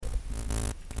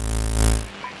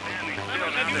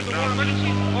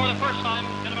emergency for the first time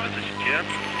in about... This is Jim,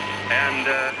 and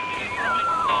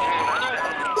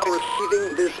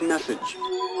Receiving this message.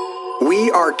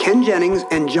 We are Ken Jennings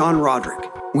and John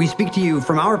Roderick. We speak to you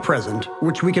from our present,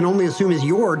 which we can only assume is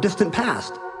your distant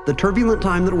past, the turbulent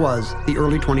time that was the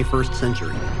early 21st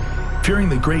century. Fearing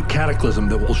the great cataclysm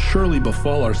that will surely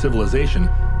befall our civilization,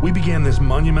 we began this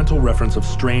monumental reference of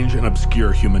strange and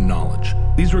obscure human knowledge.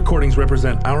 These recordings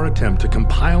represent our attempt to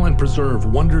compile and preserve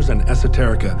wonders and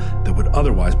esoterica that would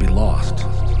otherwise be lost.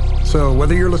 So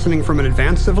whether you're listening from an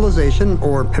advanced civilization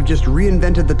or have just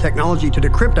reinvented the technology to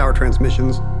decrypt our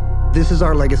transmissions, this is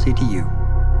our legacy to you.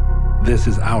 This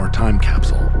is our time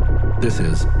capsule. This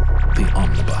is the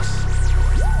Omnibus.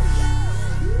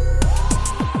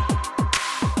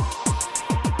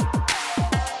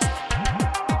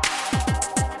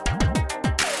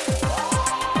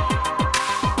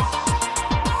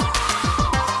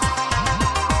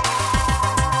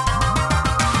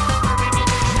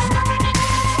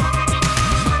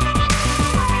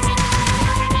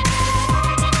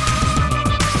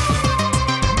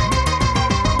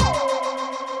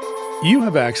 You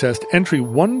have accessed entry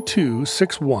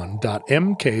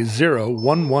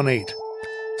 1261.mk0118,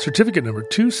 certificate number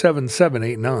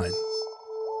 27789.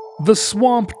 The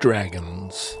Swamp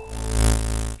Dragons.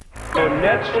 The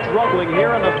Nets struggling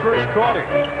here in the first quarter.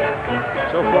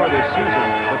 So far this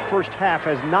season, the first half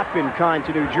has not been kind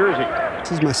to New Jersey.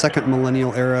 This is my second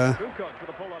millennial era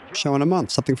show in a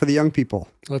month, something for the young people.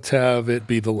 Let's have it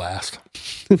be the last.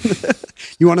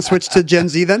 You want to switch to Gen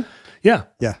Z then? Yeah.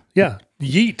 Yeah. Yeah.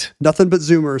 Yeet. Nothing but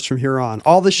Zoomers from here on.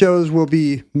 All the shows will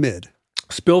be mid.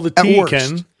 Spill the At tea, worst.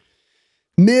 Ken.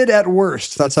 Mid at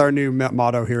worst. That's our new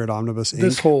motto here at Omnibus Inc.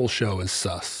 This whole show is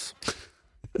sus.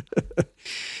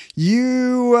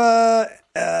 You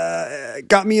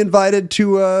got me invited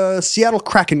to a Seattle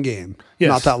Kraken game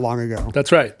not that long ago.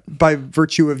 That's right. By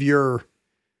virtue of your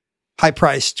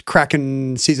high-priced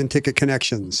Kraken season ticket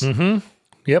connections. Mm-hmm.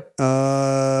 Yep.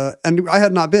 And I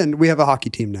had not been. We have a hockey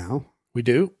team now. We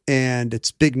do. And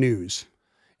it's big news.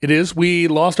 It is. We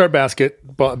lost our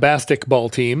basketball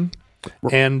team.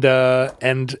 And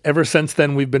ever since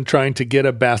then, we've been trying to get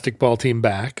a basketball team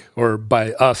back. Or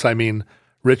by us, I mean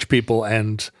rich people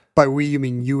and... By we, you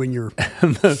mean you and your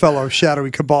fellow shadowy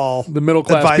cabal. The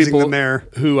middle-class advising people the mayor.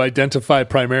 Who identify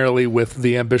primarily with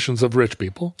the ambitions of rich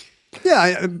people.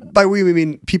 Yeah, by we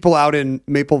mean people out in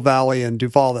Maple Valley and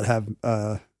Duval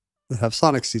that have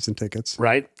Sonic season tickets.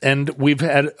 Right. And we've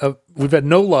had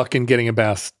no luck in getting a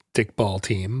basketball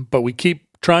team, but we keep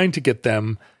trying to get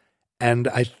them. And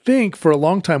I think for a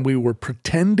long time we were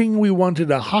pretending we wanted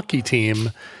a hockey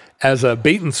team as a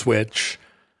bait and switch.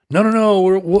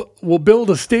 No, we'll build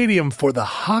a stadium for the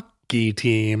hockey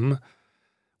team.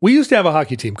 We used to have a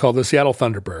hockey team called the Seattle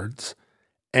Thunderbirds,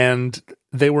 and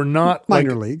they were not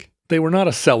minor league. They were not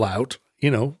a sellout.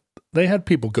 You know, they had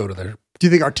people go to their... Do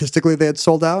you think artistically they had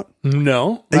sold out?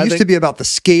 No. They used to be about the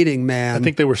skating, man. I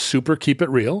think they were super keep it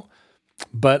real.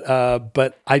 But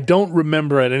I don't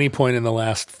remember at any point in the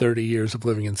last 30 years of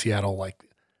living in Seattle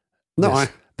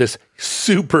this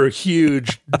super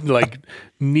huge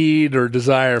need or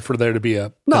desire for there to be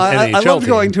an NHL I loved team.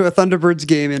 going to a Thunderbirds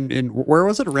game in where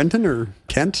was it? Renton or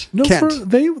Kent? No, Kent.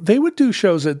 They would do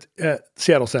shows at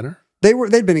Seattle Center.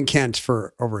 They'd been in Kent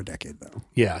for over a decade though.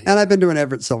 Yeah. And I've been to an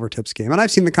Everett Silvertips game, and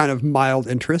I've seen the kind of mild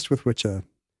interest with which a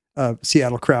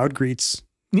Seattle crowd greets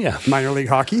minor league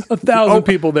hockey. 1,000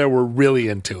 people there were really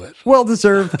into it.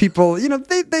 Well-deserved people. You know,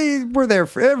 they were there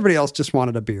for everybody else just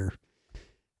wanted a beer.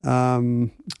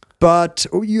 But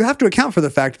you have to account for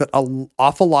the fact that an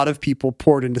awful lot of people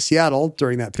poured into Seattle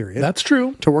during that period. That's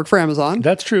true. To work for Amazon.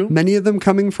 That's true. Many of them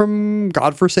coming from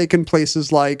godforsaken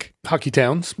places like hockey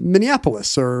towns,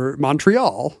 Minneapolis or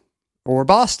Montreal or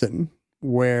Boston,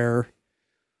 where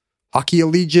hockey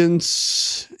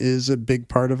allegiance is a big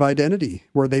part of identity,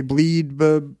 where they bleed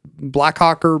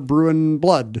Blackhawk Bruin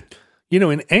blood. You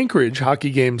know, in Anchorage, hockey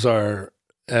games are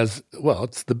it's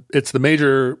the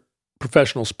major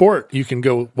professional sport you can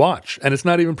go watch, and it's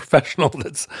not even professional.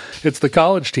 It's the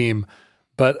college team,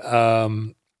 but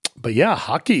yeah,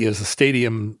 hockey is a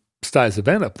stadium size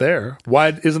event up there.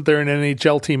 Why isn't there an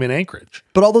NHL team in Anchorage?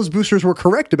 But all those boosters were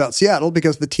correct about Seattle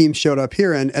because the team showed up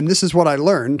here, and this is what I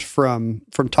learned from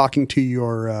talking to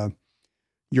your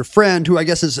friend, who I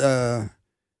guess is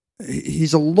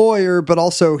he's a lawyer, but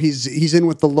also he's in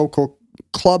with the local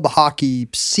club hockey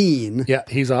scene. Yeah,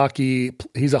 he's a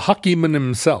hockeyman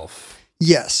himself.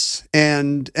 Yes,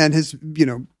 and his, you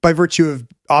know, by virtue of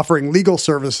offering legal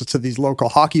services to these local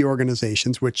hockey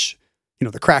organizations, which, you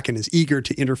know, the Kraken is eager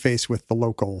to interface with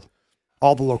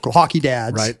all the local hockey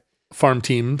dads, right? Farm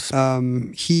teams.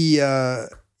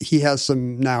 he has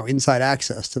some now inside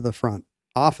access to the front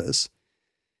office.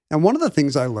 And one of the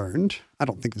things I learned, I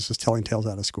don't think this is telling tales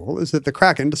out of school, is that the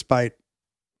Kraken, despite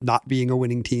not being a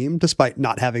winning team, despite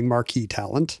not having marquee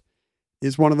talent,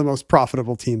 is one of the most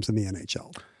profitable teams in the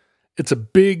NHL. It's a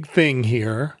big thing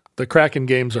here. The Kraken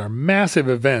games are massive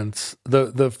events.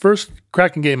 The first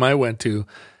Kraken game I went to,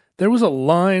 there was a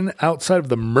line outside of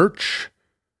the merch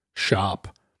shop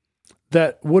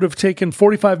that would have taken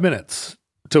 45 minutes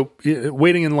to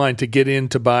waiting in line to get in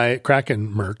to buy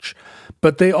Kraken merch.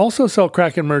 But they also sell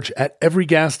Kraken merch at every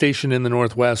gas station in the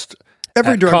Northwest.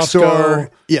 Every at drugstore. Costco.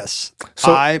 Yes.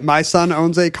 So- my son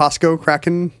owns a Costco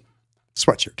Kraken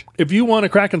sweatshirt. If you want a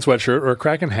Kraken sweatshirt or a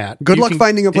Kraken hat, Good you luck can-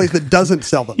 finding a place that doesn't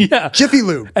sell them. Yeah. Jiffy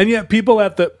Lube. And yet people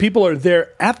are there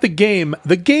at the game.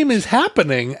 The game is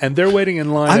happening and they're waiting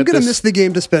in line. I'm at going to this- miss the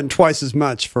game to spend twice as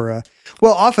much for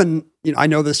often, I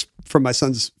know this from my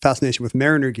son's fascination with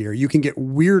Mariner gear. You can get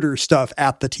weirder stuff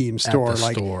at the team store.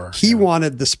 He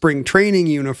wanted the spring training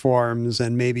uniforms,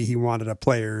 and maybe he wanted a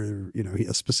player,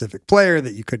 a specific player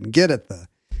that you couldn't get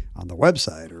on the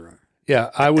website or.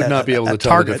 Yeah, I would not be able to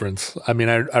tell Target. the difference. I mean,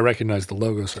 I recognize the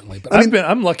logo certainly, but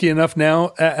I'm lucky enough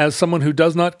now as someone who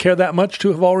does not care that much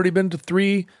to have already been to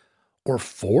 3 or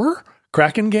 4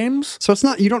 Kraken games. So it's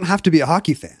not, you don't have to be a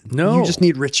hockey fan. No. You just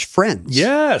need rich friends.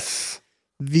 Yes.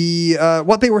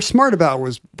 What they were smart about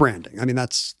was branding. I mean,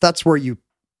 that's where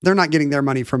they're not getting their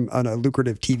money from a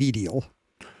lucrative TV deal.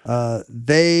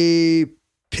 They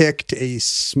picked a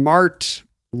smart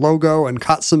logo and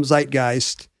caught some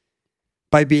zeitgeist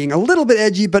by being a little bit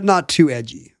edgy, but not too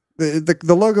edgy.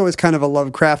 The logo is kind of a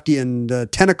Lovecraftian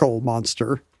tentacle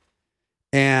monster,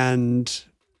 and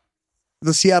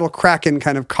the Seattle Kraken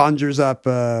kind of conjures up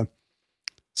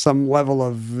some level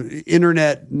of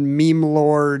internet meme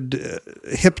lord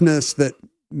hipness that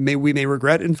we may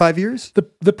regret in 5 years.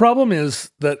 The problem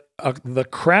is that the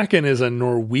Kraken is a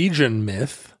Norwegian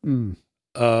myth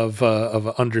of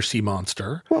an undersea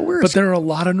monster. Well, but there are a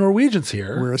lot of Norwegians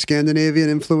here. We're a Scandinavian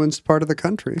influenced part of the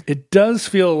country. It does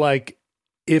feel like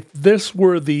if this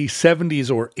were the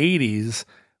 70s or 80s,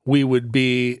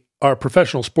 our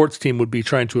professional sports team would be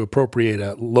trying to appropriate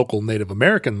a local Native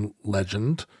American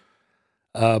legend,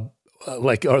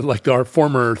 like our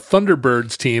former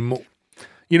Thunderbirds team.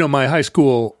 My high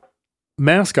school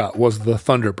mascot was the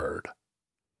Thunderbird,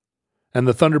 and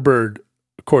the Thunderbird,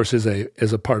 of course, is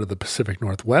a part of the Pacific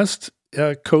Northwest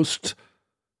coast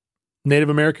Native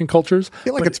American cultures. I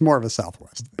feel like it's more of a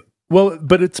Southwest thing. Well,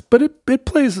 but it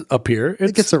plays up here.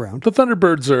 It gets around. The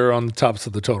Thunderbirds are on the tops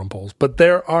of the totem poles, but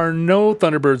there are no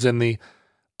Thunderbirds in the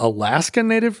Alaskan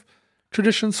Native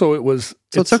tradition. So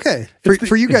it's okay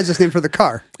for you guys. It's named for the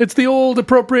car. It's the old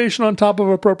appropriation on top of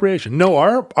appropriation. No,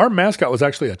 our mascot was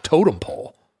actually a totem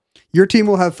pole. Your team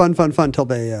will have fun till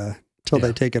they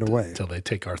take it away. Till they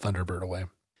take our Thunderbird away.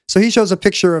 So he shows a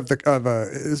picture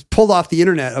is pulled off the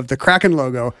internet of the Kraken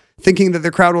logo, thinking that the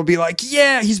crowd will be like,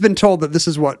 yeah, he's been told that this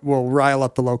is what will rile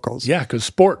up the locals. Yeah, because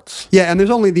sports. Yeah, and there's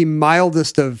only the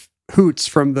mildest of hoots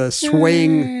from the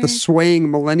swaying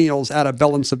millennials at a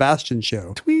Bell and Sebastian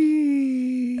show.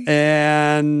 Tweet.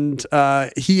 And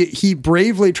he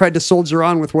bravely tried to soldier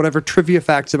on with whatever trivia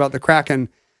facts about the Kraken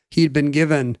he'd been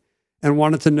given, and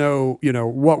wanted to know,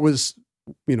 what was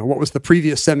the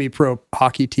previous semi-pro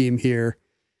hockey team here.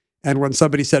 And when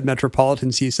somebody said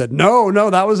Metropolitans, he said, no,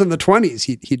 that was in the 20s.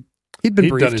 He'd been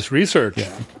briefed. Done his research.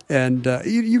 Yeah. And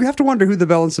you have to wonder who the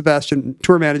Bell and Sebastian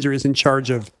tour manager is in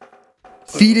charge of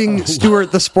feeding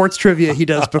Stuart the sports trivia he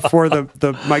does before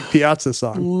the Mike Piazza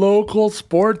song. Local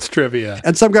sports trivia.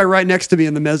 And some guy right next to me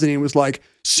in the mezzanine was like,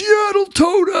 Seattle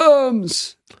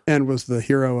Totems, and was the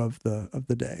hero of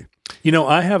the day.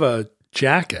 I have a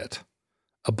jacket,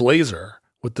 a blazer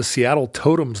with the Seattle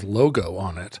Totems logo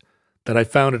on it that I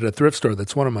found at a thrift store.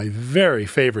 That's one of my very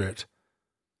favorite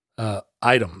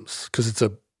items because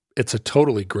it's a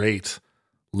totally great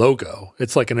logo.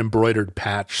 It's like an embroidered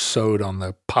patch sewed on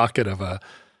the pocket of a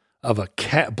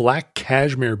black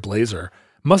cashmere blazer.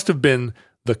 Must have been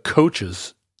the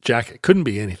coach's jacket. Couldn't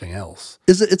be anything else.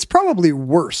 It's probably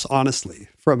worse, honestly,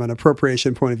 from an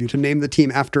appropriation point of view, to name the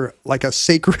team after like a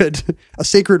sacred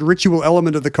ritual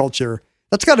element of the culture.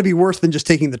 That's got to be worse than just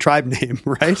taking the tribe name,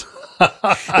 right?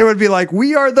 It would be like,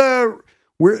 we're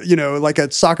like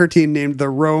a soccer team named the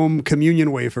Rome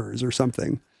Communion Wafers or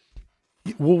something.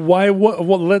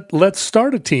 Well, let's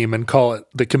start a team and call it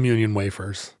the Communion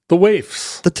Wafers, the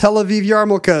Waifs, the Tel Aviv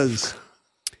Yarmulkes.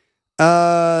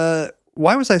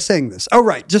 Why was I saying this? Oh,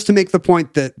 right. Just to make the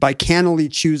point that by cannily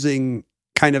choosing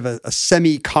kind of a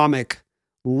semi-comic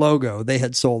logo, they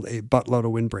had sold a buttload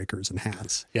of windbreakers and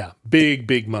hats. Yeah.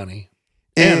 Big money.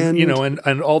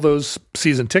 And all those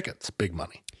season tickets, big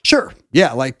money. Sure.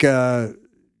 Yeah. Like, there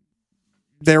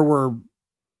were,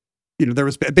 there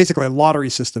was basically a lottery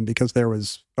system because there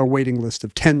was a waiting list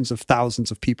of tens of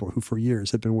thousands of people who for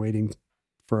years had been waiting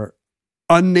for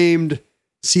unnamed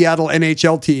Seattle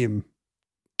NHL team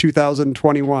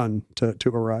 2021 to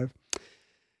arrive.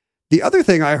 The other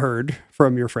thing I heard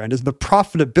from your friend is the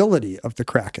profitability of the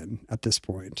Kraken at this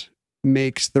point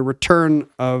makes the return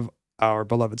of our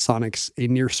beloved Sonics a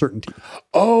near certainty.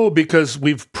 Oh, because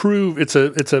we've proved it's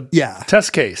a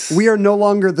test case. We are no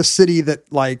longer the city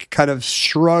that like kind of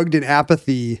shrugged in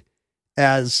apathy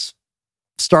as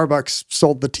Starbucks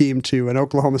sold the team to an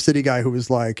Oklahoma City guy who was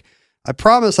like, I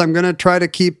promise I'm going to try to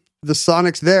keep the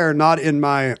Sonics there, not in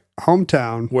my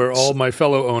hometown. Where all my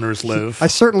fellow owners live. I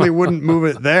certainly wouldn't move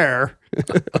it there.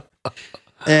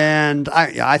 And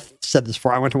I said this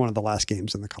before. I went to one of the last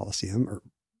games in the Coliseum, or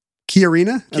Key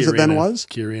Arena, as it then was.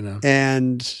 Key Arena.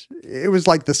 And it was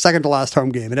like the second to last home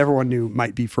game, and everyone knew it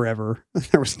might be forever.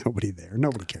 There was nobody there.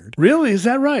 Nobody cared. Really? Is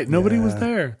that right? Nobody was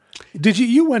there. Did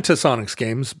you went to Sonics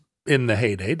games in the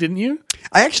heyday, didn't you?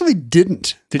 I actually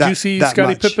didn't. Did you see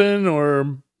Scottie Pippen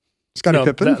or... Scottie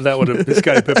Pippen? That would have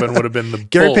Scottie Pippen would have been the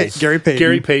Bulls.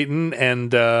 Gary Payton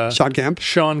and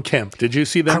Sean Kemp. Did you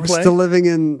see them play? I was still living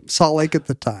in Salt Lake at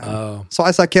the time. Oh. So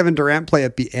I saw Kevin Durant play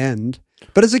at the end.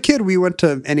 But as a kid, we went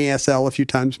to NASL a few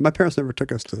times. My parents never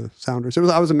took us to Sounders.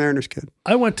 I was a Mariners kid.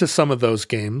 I went to some of those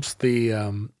games, the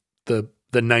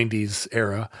 90s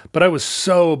era, but I was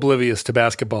so oblivious to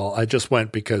basketball. I just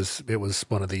went because it was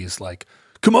one of these like,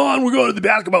 come on, we're going to the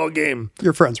basketball game.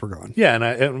 Your friends were going. Yeah, and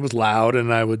it was loud,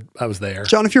 and I was there.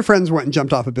 John, if your friends went and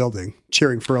jumped off a building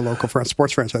cheering for a local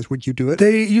sports franchise, would you do it?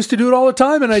 They used to do it all the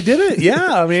time, and I did it.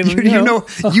 Yeah, I mean,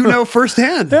 you know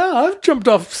firsthand. Yeah, I've jumped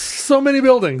off so many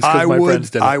buildings because my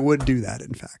friends did it. I would do that,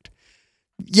 in fact.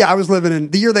 Yeah, I was living in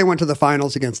the year they went to the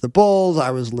finals against the Bulls. I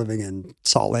was living in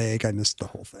Salt Lake. I missed the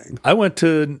whole thing. I went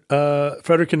to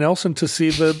Frederick and Nelson to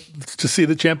see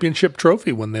the championship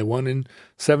trophy when they won in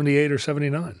 78 or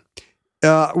 79.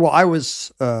 Well, I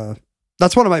was.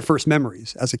 That's one of my first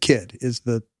memories as a kid is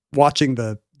watching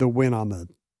the win on the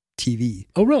TV.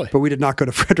 Oh, really? But we did not go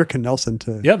to Frederick and Nelson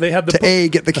to. Yeah, they had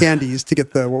get the candies to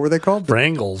get the what were they called?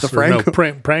 Frangles.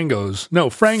 Frangos. No,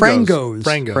 Frangos.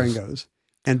 Frangos.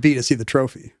 And B, to see the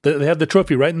trophy. They had the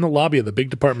trophy right in the lobby of the big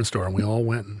department store, and we all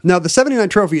went. Now, the 79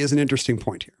 trophy is an interesting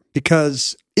point here,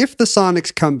 because if the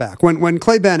Sonics come back, when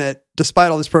Clay Bennett,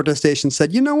 despite all this protestation,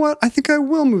 said, you know what, I think I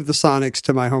will move the Sonics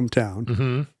to my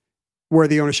hometown, where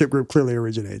the ownership group clearly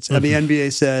originates. And the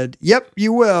NBA said, yep,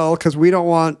 you will, because we don't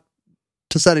want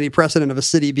to set any precedent of a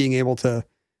city being able to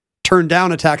turn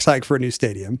down a tax hike for a new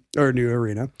stadium or a new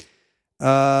arena.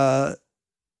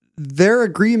 Their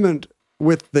agreement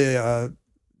with the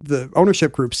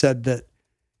ownership group said that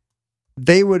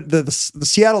they would the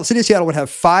city of Seattle would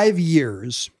have 5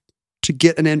 years to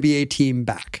get an NBA team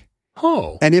back.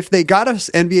 Oh, and if they got an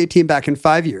NBA team back in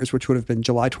 5 years, which would have been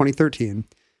July 2013,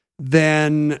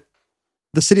 then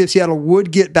the city of Seattle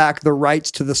would get back the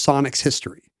rights to the Sonics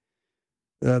history,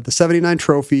 the 79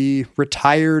 trophy,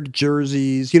 retired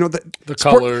jerseys. The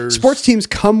colors. Sports teams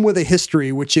come with a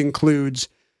history, which includes.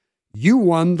 You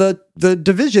won the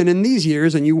division in these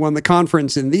years, and you won the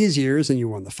conference in these years, and you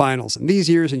won the finals in these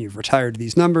years, and you've retired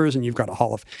these numbers, and you've got a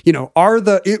hall of,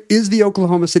 is the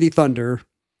Oklahoma City Thunder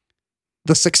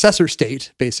the successor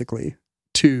state, basically,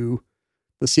 to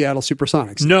the Seattle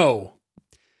Supersonics? No.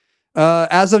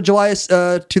 As of July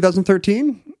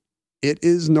 2013, it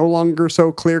is no longer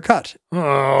so clear cut.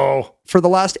 Oh. For the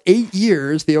last 8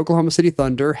 years, the Oklahoma City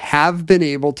Thunder have been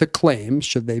able to claim,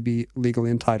 should they be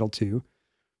legally entitled to,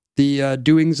 the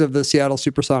doings of the Seattle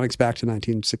Supersonics back to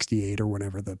 1968 or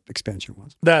whenever the expansion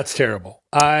was. That's terrible.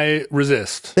 I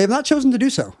resist. They have not chosen to do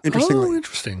so, interestingly. Oh,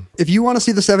 interesting. If you want to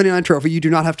see the 79 trophy, you do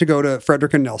not have to go to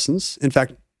Frederick and Nelson's. In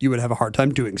fact, you would have a hard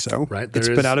time doing so. Right. It's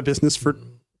been out of business for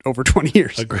over 20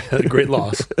 years. A great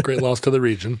loss. Great loss to the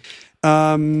region.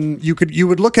 You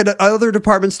would look at other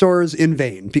department stores in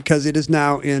vain because it is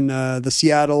now in the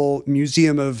Seattle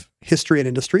Museum of History and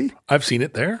Industry. I've seen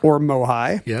it there. Or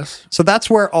MOHI. Yes. So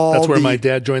that's where my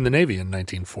dad joined the Navy in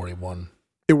 1941.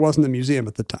 It wasn't the museum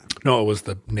at the time. No, it was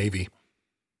the Navy.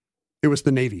 It was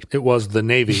the Navy. It was the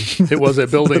Navy. It was a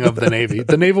building of the Navy.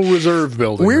 The Naval Reserve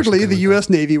building. Weirdly, the U.S.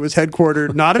 Navy was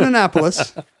headquartered not in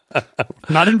Annapolis,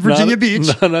 not in Virginia Beach.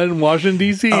 Not in Washington,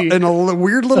 D.C. In a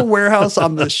weird little warehouse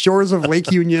on the shores of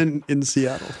Lake Union in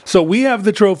Seattle. So we have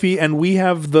the trophy, and we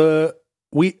have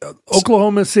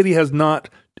Oklahoma City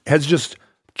has just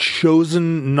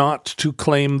chosen not to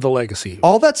claim the legacy.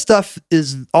 All that stuff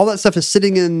is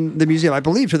sitting in the museum, I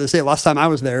believe, to this day. Last time I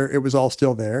was there, it was all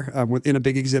still there in a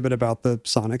big exhibit about the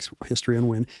Sonics history and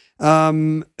win.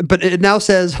 But it now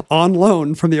says on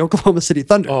loan from the Oklahoma City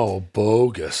Thunder. Oh,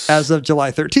 bogus! As of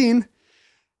July 13.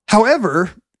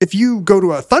 However, if you go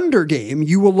to a Thunder game,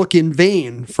 you will look in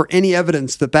vain for any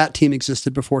evidence that that team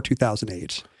existed before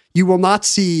 2008. You will not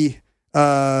see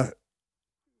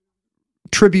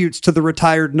tributes to the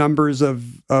retired numbers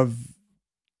of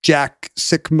Jack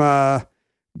Sikma,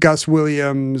 Gus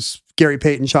Williams, Gary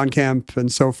Payton, Sean Kemp,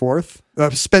 and so forth.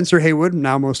 Spencer Haywood,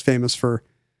 now most famous for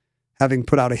having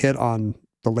put out a hit on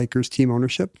the Lakers team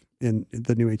ownership in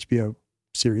the new HBO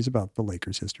series about the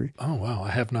Lakers history. Oh, wow. I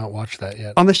have not watched that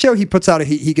yet. On the show, he puts out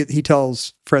he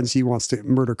tells friends he wants to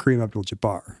murder Kareem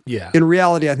Abdul-Jabbar. Yeah. In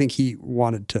reality, I think he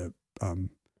wanted to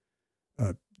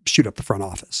shoot up the front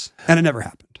office, and it never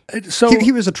happened. So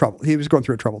he was he was going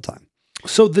through a troubled time.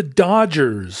 So the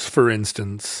Dodgers, for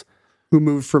instance, who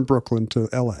moved from Brooklyn to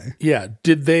LA. Yeah.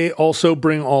 Did they also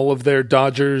bring all of their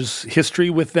Dodgers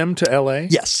history with them to LA?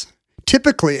 Yes.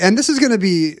 Typically, and this is going to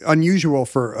be unusual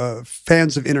for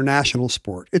fans of international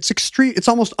sport. It's extreme. It's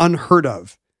almost unheard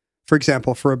of, for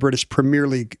example, for a British Premier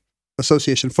League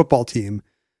Association football team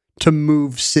to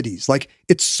move cities. Like,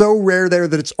 it's so rare there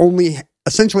that it's only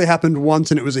essentially happened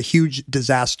once, and it was a huge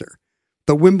disaster.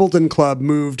 The Wimbledon club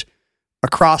moved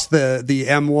across the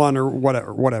M1 or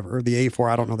whatever, the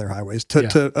A4, I don't know their highways,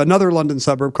 to another London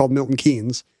suburb called Milton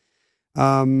Keynes,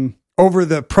 over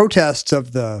the protests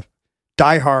of the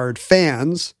diehard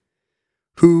fans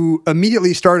who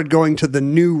immediately started going to the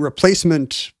new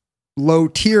replacement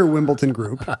low-tier Wimbledon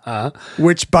group,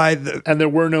 which and there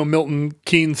were no Milton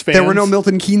Keynes fans. There were no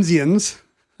Milton Keynesians.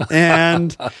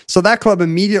 And so that club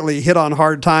immediately hit on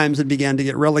hard times and began to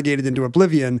get relegated into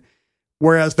oblivion,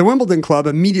 whereas the Wimbledon club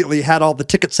immediately had all the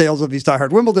ticket sales of these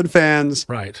diehard Wimbledon fans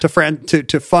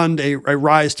to fund a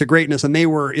rise to greatness, and they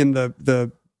were in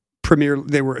the Premier.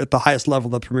 They were at the highest level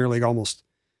of the Premier League almost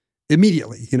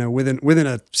immediately, within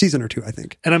a season or two, I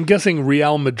think. And I'm guessing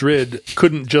Real Madrid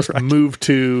couldn't just move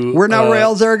to... We're now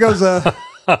Real Zaragoza.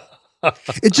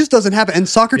 It just doesn't happen. And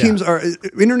soccer teams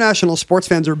international sports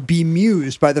fans are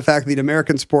bemused by the fact that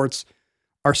American sports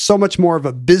are so much more of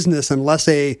a business and less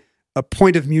a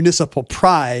point of municipal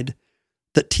pride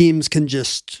that teams can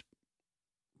just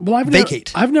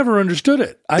vacate. I've never understood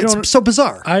it. It's so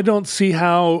bizarre. I don't see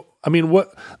how... I mean,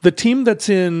 what the team that's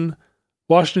in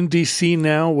Washington, D.C.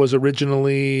 now was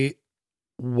originally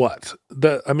what?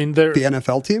 The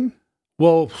NFL team?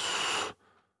 Well,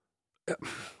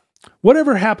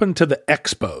 whatever happened to the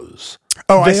Expos?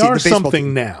 Oh, I see. They are the baseball something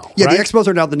team. now. Yeah, right? the Expos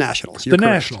are now the Nationals. You're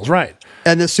correct. Nationals, right.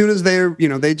 And as soon as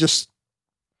they just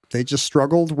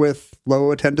struggled with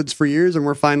low attendance for years, and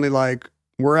we're finally like,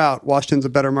 we're out. Washington's a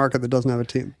better market that doesn't have a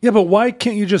team. Yeah, but why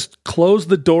can't you just close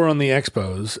the door on the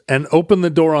Expos and open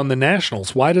the door on the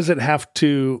Nationals? Why does it have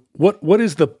to? What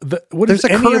is the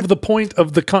of the point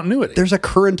of the continuity? There's a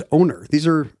current owner. These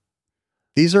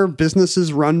are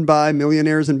businesses run by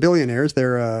millionaires and billionaires.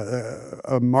 They're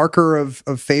a marker of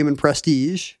fame and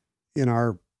prestige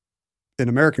in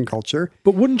American culture.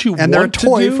 But wouldn't you? And they're a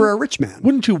toy for a rich man.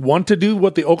 Wouldn't you want to do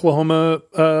what the Oklahoma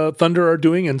Thunder are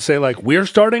doing and say, like, we're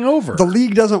starting over? The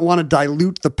league doesn't want to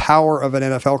dilute the power of an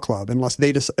NFL club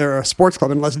or a sports club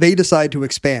unless they decide to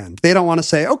expand. They don't want to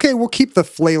say, okay, we'll keep the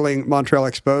flailing Montreal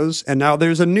Expos, and now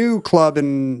there's a new club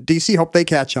in DC. Hope they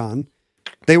catch on.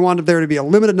 They wanted there to be a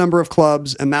limited number of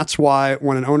clubs, and that's why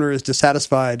when an owner is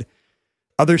dissatisfied,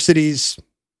 other cities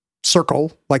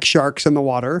circle like sharks in the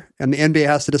water, and the NBA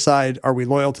has to decide, are we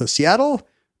loyal to Seattle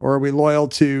or are we loyal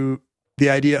to the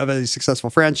idea of a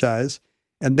successful franchise?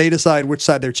 And they decide which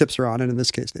side their chips are on, and in this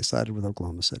case, they sided with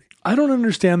Oklahoma City. I don't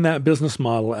understand that business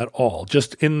model at all,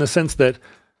 just in the sense that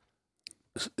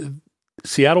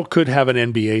Seattle could have an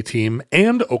NBA team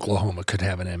and Oklahoma could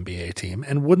have an NBA team,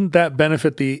 and wouldn't that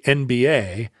benefit the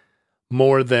NBA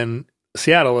more than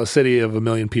Seattle, a city of 1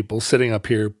 million people, sitting up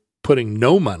here putting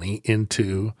no money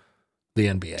into the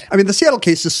NBA? I mean, the Seattle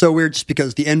case is so weird just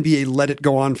because the NBA let it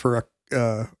go on for,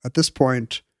 at this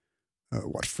point,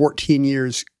 14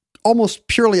 years, almost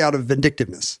purely out of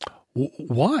vindictiveness.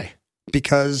 Why?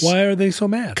 Because why are they so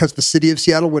mad? Because the city of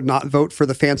Seattle would not vote for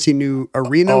the fancy new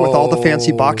arena with all the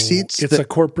fancy box seats. It's a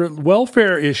corporate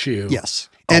welfare issue. Yes.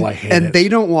 I hate it. They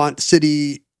don't want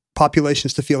city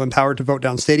populations to feel empowered to vote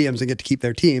down stadiums and get to keep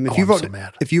their team. If you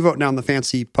vote down the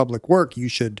fancy public work, you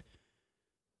should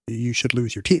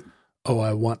lose your team. Oh,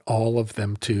 I want all of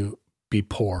them to be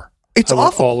poor. It's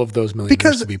awful. All of those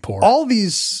millionaires to be poor. All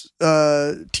these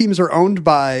teams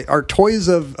are toys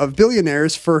of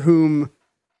billionaires for whom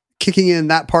kicking in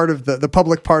that part of the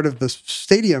public part of the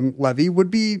stadium levy would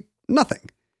be nothing.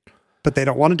 But they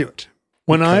don't want to do it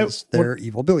because they're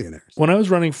evil billionaires. When I was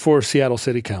running for Seattle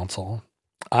City Council,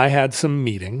 I had some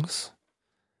meetings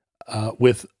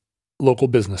with local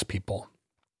business people.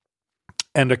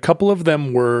 And a couple of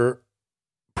them were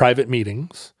private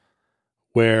meetings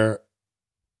where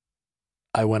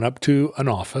I went up to an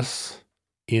office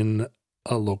in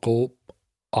a local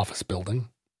office building.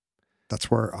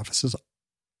 That's where offices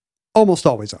almost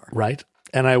always are. Right.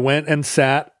 And I went and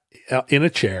sat in a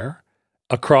chair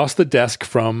across the desk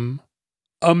from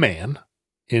a man,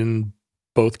 in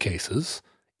both cases,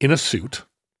 in a suit.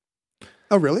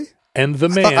 Oh, really? And the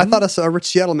man... I thought a rich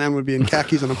Seattle man would be in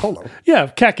khakis and a polo. Yeah,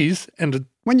 khakis and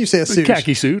when you say a suit.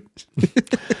 Khaki suit.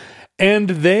 And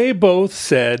they both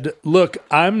said, look,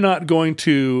 I'm not going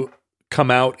to come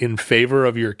out in favor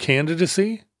of your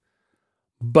candidacy,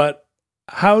 but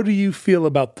how do you feel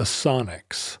about the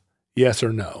Sonics? Yes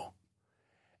or no?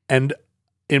 And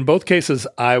in both cases,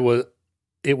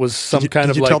 it was some kind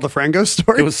of like... Did you tell the Frango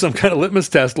story? It was some kind of litmus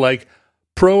test, like,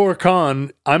 pro or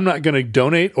con, I'm not going to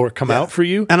donate or come out for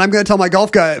you. And I'm going to tell my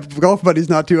golf buddies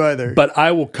not to either. But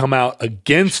I will come out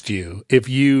against you if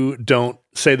you don't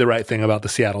say the right thing about the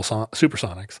Seattle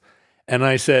Supersonics. And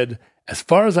I said, as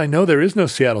far as I know, there is no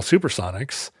Seattle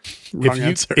Supersonics. Wrong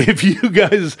answer. If you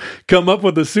guys come up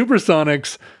with the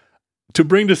Supersonics to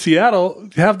bring to Seattle,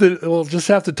 we'll just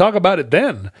have to talk about it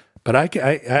then. But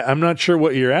I'm not sure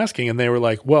what you're asking. And they were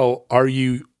like, well, are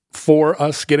you for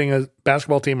us getting a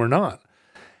basketball team or not?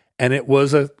 And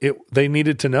they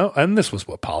needed to know. And this was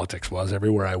what politics was.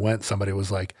 Everywhere I went, somebody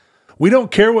was like, we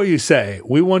don't care what you say.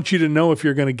 We want you to know if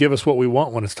you're going to give us what we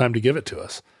want when it's time to give it to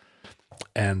us.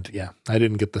 And yeah, I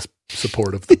didn't get the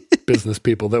support of the business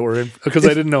people that were in, because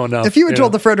I didn't know enough. If you had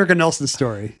told the Frederick Nelson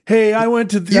story. Hey, I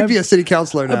went to... You'd be a city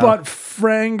councilor now. I bought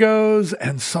Frangos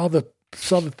and saw the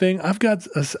thing. I've got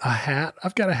a hat.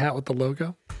 I've got a hat with the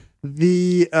logo.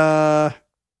 This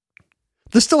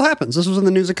still happens. This was in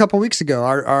the news a couple weeks ago.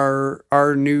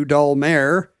 Our new dull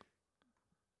mayor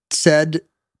said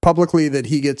publicly that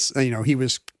he gets, he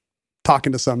was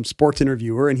talking to some sports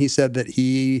interviewer, and he said that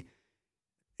he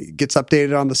gets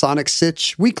updated on the Sonic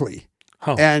Sitch weekly.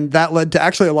 Huh. And that led to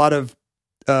actually a lot of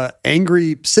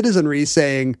angry citizenry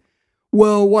saying,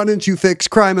 well, why don't you fix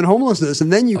crime and homelessness?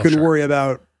 And then you can worry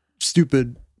about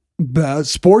stupid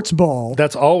sports ball.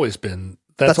 That's always been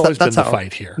the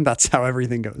fight here. That's how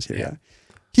everything goes here. Yeah.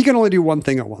 He can only do one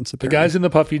thing at once. Apparently. The guys in the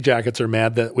puffy jackets are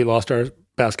mad that we lost our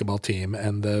basketball team,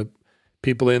 and the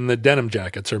people in the denim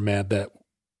jackets are mad that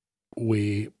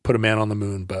we put a man on the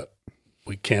moon, but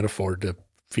we can't afford to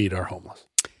feed our homeless.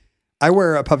 I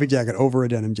wear a puffy jacket over a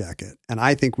denim jacket, and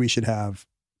I think we should have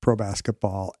pro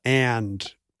basketball and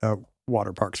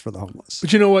water parks for the homeless.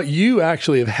 But you know what? You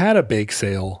actually have had a bake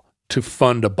sale to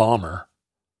fund a bomber.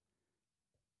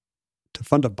 To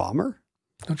fund a bomber?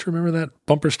 Don't you remember that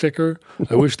bumper sticker?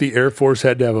 I wish the Air Force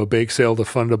had to have a bake sale to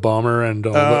fund a bomber, and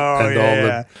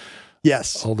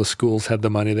yes, all the schools had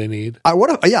the money they need. I would.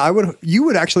 You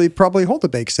would actually probably hold a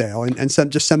bake sale and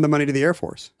send the money to the Air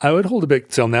Force. I would hold a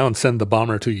bake sale now and send the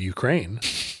bomber to Ukraine.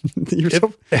 You're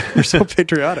so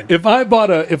patriotic. If I bought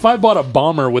a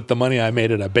bomber with the money I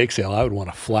made at a bake sale, I would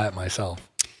want to fly it myself.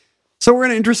 So we're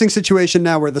in an interesting situation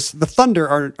now where the Thunder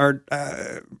are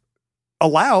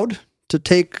allowed to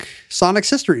take Sonic's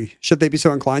history, should they be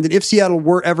so inclined. And if Seattle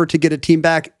were ever to get a team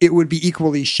back, it would be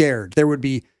equally shared. There would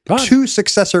be two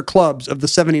successor clubs of the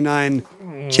 79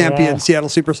 champion Seattle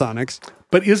Supersonics.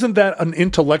 But isn't that an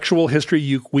intellectual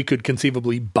history we could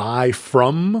conceivably buy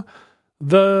from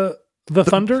the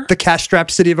Thunder? The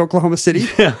cash-strapped city of Oklahoma City?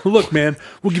 Yeah, look, man,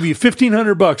 we'll give you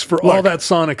 $1,500 for all that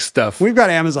Sonic stuff. We've got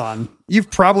Amazon. You've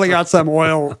probably got some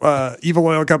evil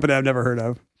oil company I've never heard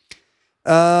of.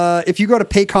 If you go to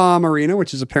Paycom Arena,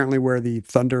 which is apparently where the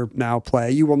Thunder now play,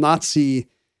 you will not see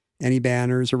any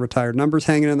banners or retired numbers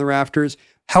hanging in the rafters.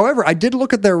 However, I did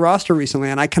look at their roster recently,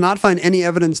 and I cannot find any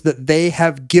evidence that they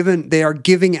are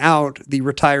giving out the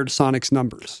retired Sonics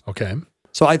numbers. Okay.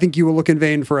 So I think you will look in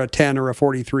vain for a 10 or a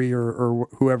 43 or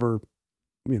whoever,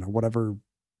 whatever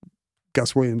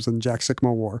Gus Williams and Jack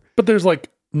Sikma wore. But there's like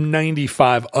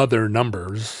 95 other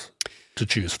numbers to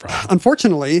choose from.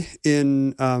 Unfortunately,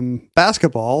 in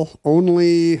basketball,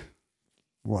 only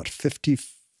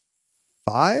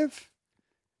 55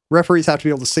 referees have to be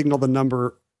able to signal the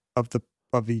number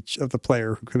of each of the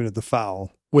player who committed the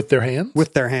foul with their hands.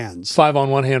 With their hands, 5 on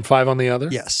one hand, 5 on the other.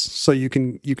 Yes, so you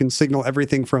can signal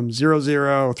everything from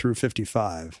 00 through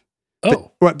 55.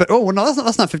 Oh, but no,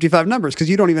 that's not 55 numbers because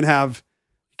you don't even have.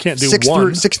 You can't do 6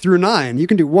 1 6 through 9. You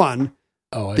can do 1.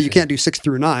 Oh, I But you see. can't do 6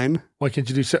 through 9. Why can't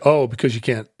you do six? Oh, because you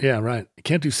can't. Yeah, right. You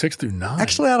can't do 6 through 9.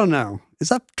 Actually, I don't know. Is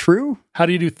that true? How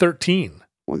do you do 13?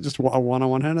 Well, just a 1 on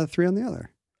one hand and a 3 on the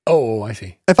other. Oh, I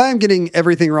see. If I am getting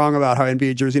everything wrong about how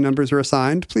NBA jersey numbers are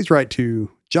assigned, please write to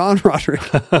John Roderick,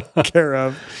 care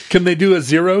of. Can they do a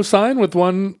 0 sign with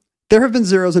one? There have been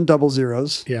zeros and double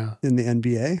zeros Yeah. in the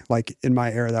NBA. Like in my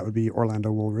era, that would be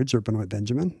Orlando Woolridge or Benoit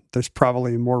Benjamin. There's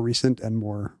probably more recent and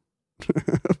more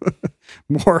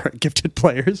more gifted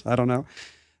players. I don't know.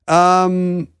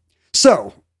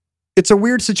 So it's a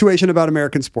weird situation about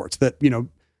American sports that, you know,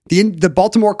 the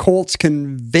Baltimore Colts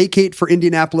can vacate for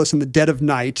Indianapolis in the dead of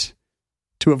night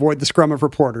to avoid the scrum of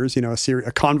reporters. You know,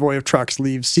 a convoy of trucks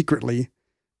leaves secretly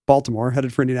Baltimore,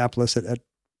 headed for Indianapolis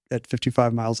at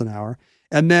 55 miles an hour.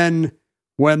 And then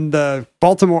when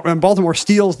Baltimore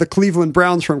steals the Cleveland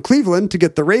Browns from Cleveland to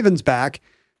get the Ravens back,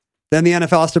 then the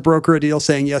NFL has to broker a deal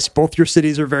saying, yes, both your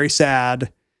cities are very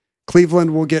sad.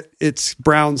 Cleveland will get its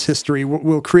Browns history.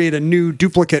 We'll create a new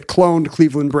duplicate cloned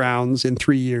Cleveland Browns in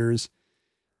 3 years.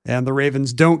 And the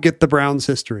Ravens don't get the Browns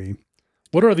history.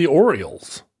 What are the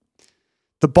Orioles?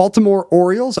 The Baltimore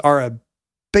Orioles are a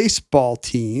baseball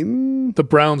team. The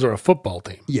Browns are a football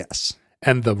team. Yes.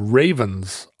 And the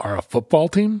Ravens are a football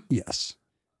team? Yes.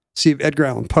 See, Edgar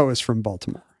Allan Poe is from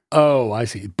Baltimore. Oh, I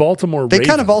see. Baltimore They Ravens.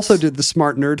 kind of also did the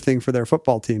smart nerd thing for their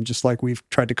football team, just like we've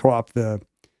tried to co-opt the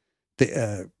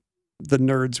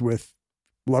nerds with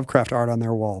Lovecraft art on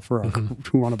their wall for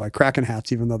who want to buy Kraken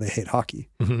hats, even though they hate hockey.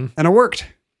 Mm-hmm. And it worked.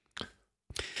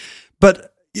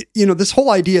 But, you know, this whole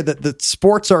idea that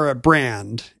sports are a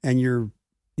brand and you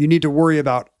need to worry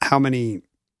about how many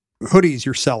hoodies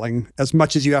you're selling as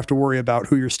much as you have to worry about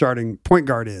who your starting point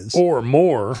guard is. Or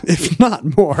more. If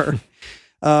not more.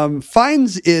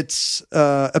 Finds its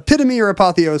epitome or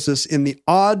apotheosis in the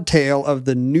odd tale of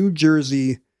the New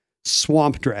Jersey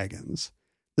Swamp Dragons.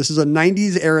 This is a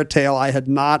 90s era tale I had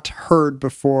not heard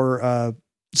before.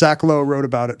 Zach Lowe wrote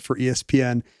about it for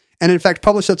ESPN. And in fact,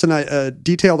 published such a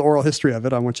detailed oral history of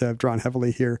it, on which I've drawn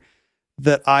heavily here,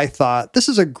 that I thought this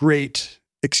is a great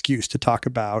excuse to talk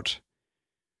about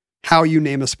how you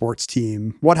name a sports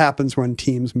team, what happens when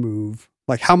teams move,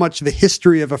 like how much the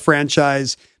history of a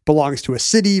franchise belongs to a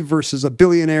city versus a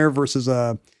billionaire versus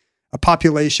a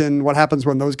population. What happens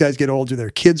when those guys get old? Do their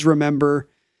kids remember?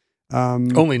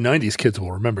 Only 90s kids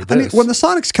will remember this. I mean, when the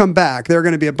Sonics come back, there are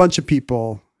going to be a bunch of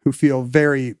people who feel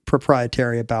very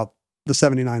proprietary about the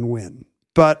 79 win.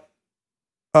 But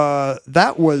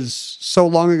that was so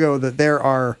long ago that there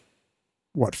are,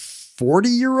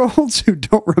 40-year-olds who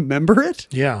don't remember it?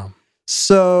 Yeah.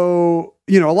 So,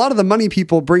 you know, a lot of the money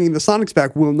people bringing the Sonics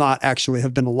back will not actually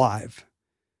have been alive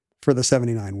for the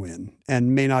 79 win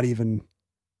and may not even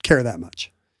care that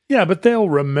much. Yeah, but they'll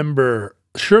remember.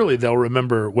 Surely they'll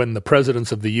remember when the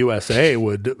presidents of the USA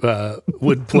would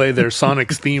play their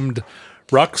Sonics themed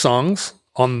rock songs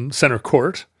on center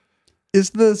court. Is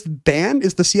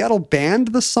the Seattle band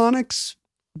the Sonics?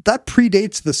 That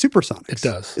predates the Supersonics. It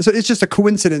does. So it's just a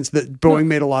coincidence that Boeing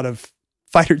made a lot of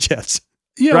fighter jets.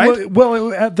 Yeah, right?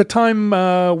 well, at the time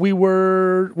we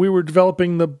were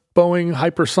developing the Boeing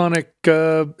hypersonic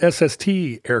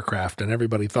SST aircraft, and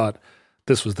everybody thought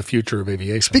this was the future of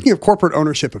aviation. Speaking of corporate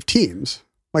ownership of teams,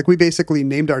 like we basically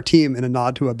named our team in a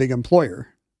nod to a big employer,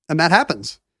 and that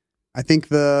happens. I think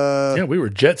we were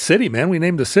Jet City, man. We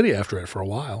named the city after it for a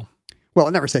while. Well,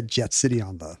 it never said Jet City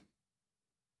on the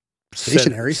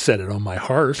stationery. Said it on my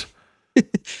heart.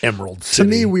 Emerald City. To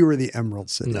me, we were the Emerald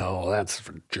City. No, that's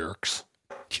for jerks.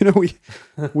 You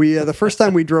know, we the first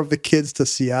time we drove the kids to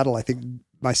Seattle, I think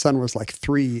my son was like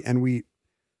 3, and we,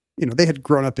 you know, they had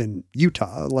grown up in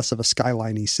Utah, less of a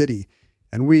skyline-y city,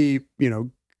 and we, you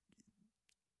know,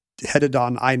 headed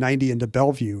on I-90 into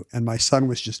Bellevue, and my son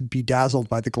was just bedazzled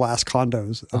by the glass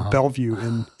condos of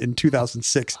Bellevue in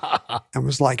 2006, and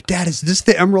was like, "Dad, is this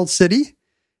the Emerald City?"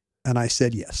 And I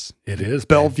said, yes. It is.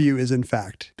 Bellevue is, in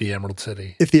fact, the Emerald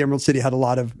City. If the Emerald City had a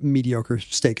lot of mediocre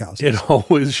steakhouses. It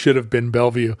always should have been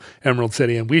Bellevue, Emerald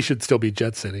City, and we should still be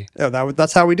Jet City. Oh,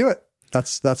 that's how we do it.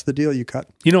 That's the deal you cut.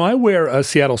 You know, I wear a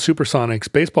Seattle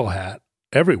Supersonics baseball hat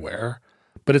everywhere,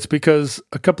 but it's because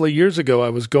a couple of years ago I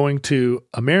was going to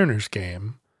a Mariners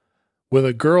game with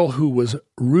a girl who was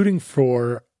rooting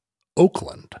for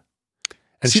Oakland.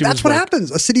 And see, that's what happens.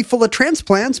 A city full of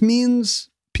transplants means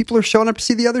people are showing up to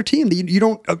see the other team. You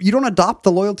don't adopt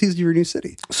the loyalties of your new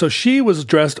city. So she was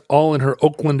dressed all in her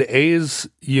Oakland A's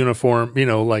uniform, you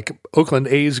know, like Oakland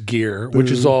A's gear, which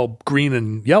is all green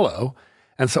and yellow.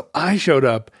 And so I showed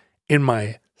up in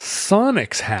my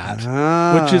Sonics hat,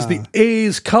 which is the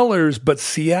A's colors, but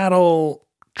Seattle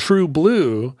true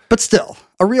blue. But still,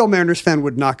 a real Mariners fan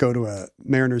would not go to a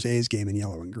Mariners A's game in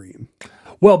yellow and green.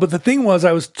 Well, but the thing was,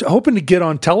 I was hoping to get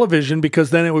on television because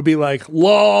then it would be like,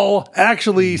 lol,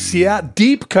 actually, Seattle,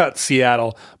 deep cut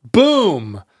Seattle,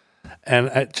 boom.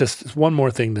 And just one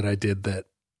more thing that I did that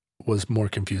was more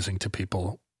confusing to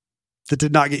people. That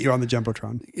did not get you on the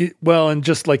Jumbotron. And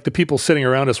just like the people sitting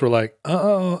around us were like,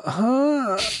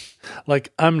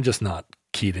 like, I'm just not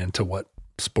keyed into what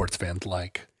sports fans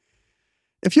like.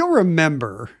 If you'll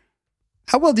remember,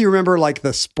 how well do you remember like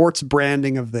the sports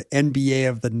branding of the NBA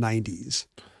of the 90s?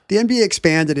 The NBA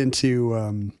expanded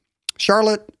into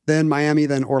Charlotte, then Miami,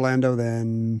 then Orlando,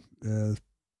 then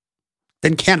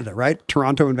Canada, right?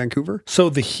 Toronto and Vancouver. So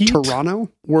the Heat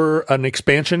Toronto were an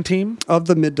expansion team of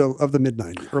the mid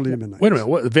 90s, early to mid 90s. Wait a minute,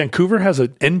 what? Vancouver has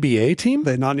an NBA team?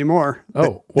 They not anymore.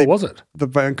 Oh, what was it? The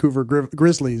Vancouver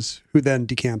Grizzlies, who then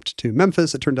decamped to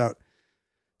Memphis. It turned out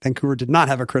Vancouver did not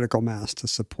have a critical mass to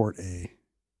support a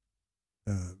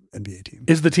NBA team.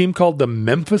 Is the team called the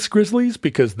Memphis Grizzlies?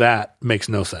 Because that makes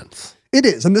no sense. It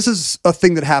is. And this is a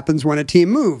thing that happens when a team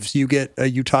moves. You get a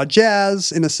Utah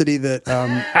Jazz in a city that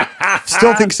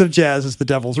still thinks of jazz as the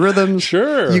devil's rhythm.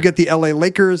 Sure. You get the LA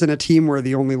Lakers in a team where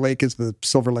the only lake is the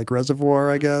Silver Lake Reservoir,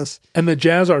 I guess. And the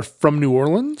Jazz are from New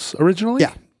Orleans originally?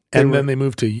 Yeah. Then they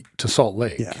moved to Salt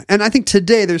Lake. Yeah. And I think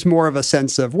today there's more of a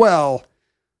sense of, well,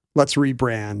 let's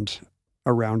rebrand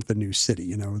around the new city.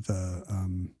 You know,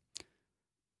 the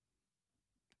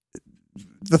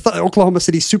Oklahoma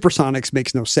City Supersonics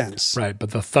makes no sense. Right, but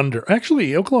the Thunder...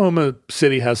 Actually, Oklahoma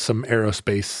City has some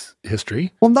aerospace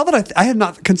history. Well, now that I had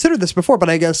not considered this before, but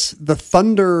I guess the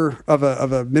thunder of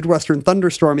a Midwestern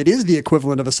thunderstorm, it is the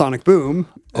equivalent of a sonic boom.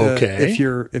 Okay.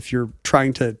 If you're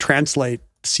trying to translate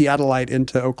Seattleite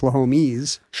into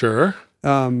Oklahomese. Sure.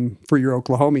 For your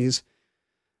Oklahomies.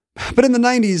 But in the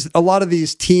 90s, a lot of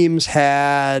these teams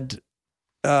had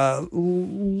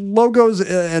logos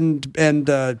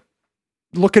and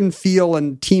look and feel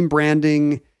and team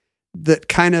branding that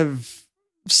kind of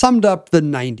summed up the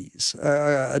 90s.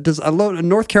 A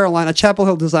North Carolina, Chapel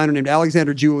Hill designer named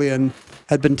Alexander Julian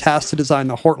had been tasked to design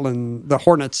the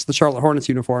Charlotte Hornets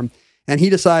uniform. And he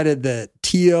decided that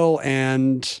teal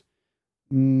and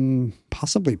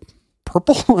possibly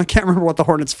purple. I can't remember what the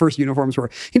Hornets' first uniforms were.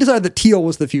 He decided that teal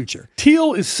was the future.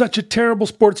 Teal is such a terrible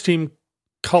sports team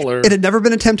color. It had never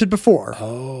been attempted before.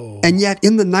 Oh. And yet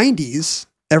in the 90s,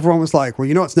 everyone was like, well,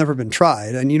 you know, it's never been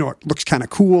tried. And, you know, it looks kind of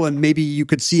cool. And maybe you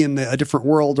could see in A Different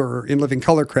World or in Living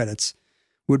Color credits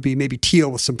would be maybe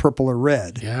teal with some purple or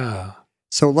red. Yeah.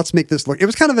 So let's make this look. It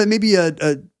was kind of maybe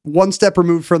a one step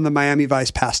removed from the Miami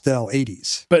Vice pastel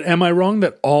 80s. But am I wrong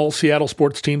that all Seattle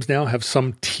sports teams now have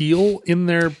some teal in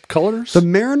their colors? The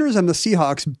Mariners and the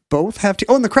Seahawks both have teal.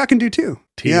 Oh, and the Kraken do too.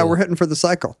 Teal. Yeah, we're hitting for the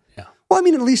cycle. Yeah. Well, I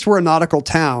mean, at least we're a nautical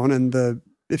town, and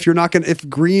if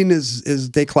green is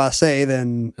déclassé,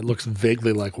 then it looks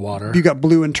vaguely like water. You got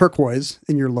blue and turquoise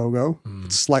in your logo.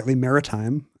 It's slightly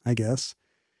maritime, I guess.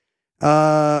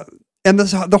 And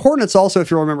the Hornets also, if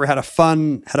you remember, had a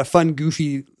fun,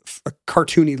 goofy,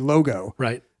 cartoony logo.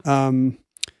 Right.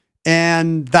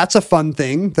 And that's a fun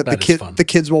thing that fun. The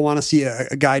kids will want to see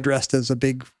a guy dressed as a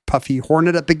big puffy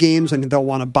hornet at the games, and they'll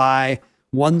want to buy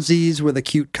onesies with a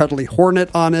cute cuddly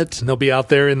hornet on it. And they'll be out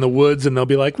there in the woods and they'll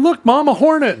be like, look, Mom, a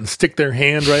hornet, and stick their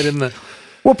hand right in the...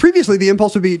 Well, previously the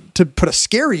impulse would be to put a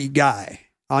scary guy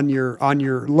on your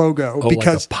logo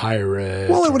because like a pirate.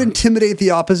 Well, it would intimidate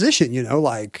the opposition, you know,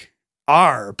 like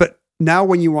But now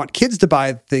when you want kids to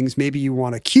buy things, maybe you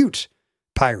want a cute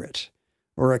pirate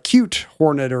or a cute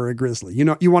hornet or a grizzly. You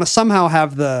know, you want to somehow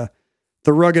have the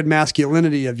rugged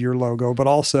masculinity of your logo, but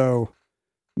also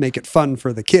make it fun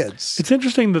for the kids. It's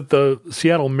interesting that the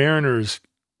Seattle Mariners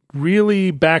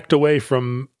really backed away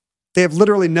from... They have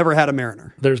literally never had a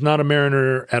Mariner. There's not a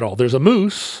Mariner at all. There's a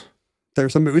moose.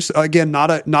 There's a moose. Again, not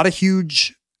a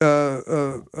huge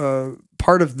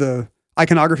part of the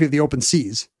iconography of the open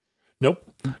seas. Nope.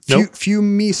 Few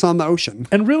meese on the ocean.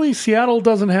 And really, Seattle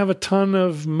doesn't have a ton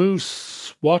of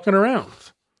moose walking around.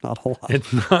 Not a whole lot.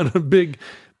 It's not a big,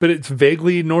 but it's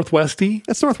vaguely northwesty.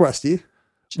 It's northwesty.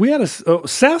 We had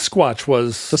Sasquatch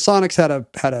was... The Sonics had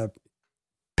a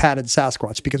padded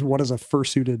Sasquatch because what does a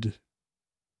fursuited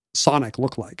Sonic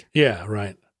look like? Yeah,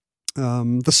 right.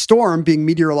 The Storm, being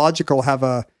meteorological, have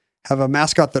a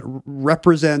mascot that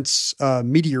represents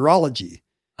meteorology.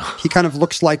 He kind of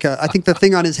looks like I think the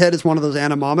thing on his head is one of those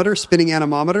spinning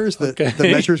anemometers that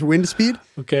measures wind speed.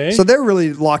 Okay. So they're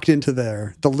really locked into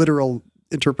the literal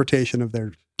interpretation of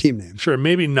their team name. Sure,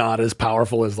 maybe not as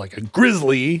powerful as like a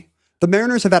grizzly. The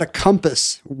Mariners have had a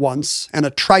compass once and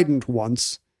a trident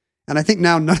once. And I think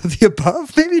now none of the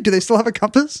above, maybe? Do they still have a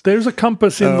compass? There's a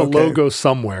compass in the logo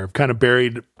somewhere, kind of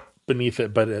buried beneath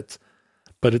it, but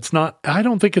but it's not. I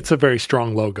don't think it's a very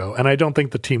strong logo, and I don't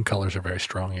think the team colors are very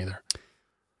strong either.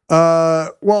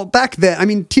 Well, back then, I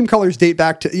mean, team colors date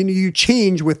back to, you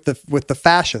change with the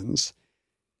fashions,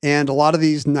 and a lot of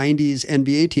these 90s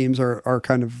NBA teams are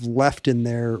kind of left in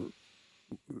their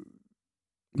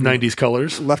 90s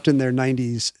colors, left in their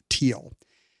 90s teal.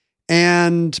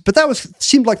 But that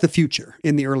seemed like the future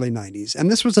in the early 90s. And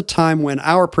this was a time when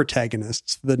our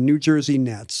protagonists, the New Jersey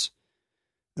Nets,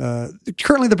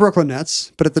 currently the Brooklyn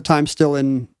Nets, but at the time still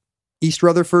in East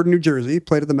Rutherford, New Jersey,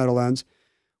 played at the Meadowlands,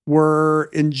 were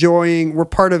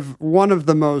part of one of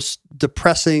the most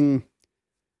depressing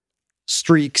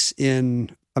streaks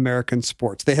in American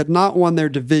sports. They had not won their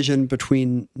division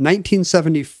between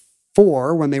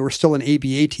 1974, when they were still an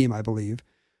ABA team, I believe,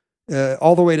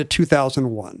 all the way to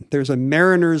 2001. There's a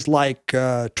Mariners-like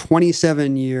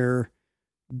 27-year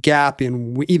gap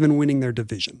in even winning their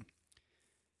division.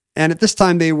 And at this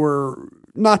time, they were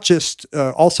not just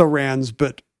also-rans,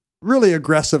 but really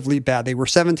aggressively bad. They were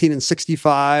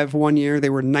 17-65 one year.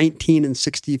 They were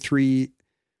 19-63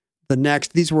 the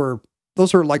next.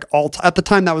 Those are like at the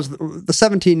time, that was the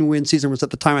 17-win season was at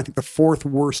the time, I think, the fourth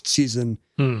worst season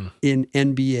in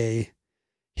NBA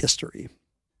history.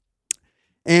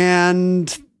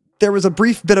 And there was a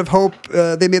brief bit of hope.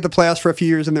 They made the playoffs for a few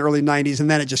years in the early 90s,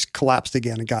 and then it just collapsed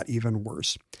again and got even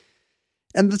worse.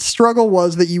 And the struggle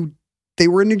was that they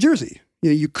were in New Jersey.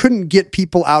 You couldn't get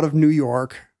people out of New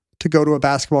York to go to a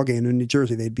basketball game in New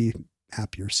Jersey. They'd be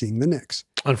happier seeing the Knicks.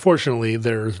 Unfortunately,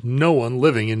 there's no one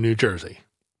living in New Jersey.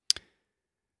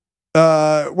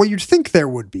 Well, you'd think there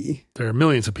would be. There are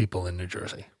millions of people in New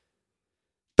Jersey.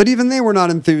 But even they were not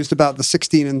enthused about the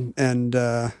 16 and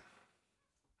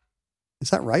is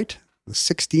that right? The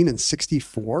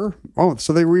 16-64? Oh,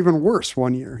 so they were even worse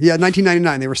one year. Yeah,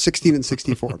 1999, they were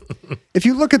 16-64. If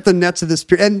you look at the Nets of this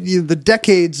period, and the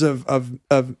decades of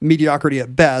mediocrity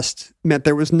at best meant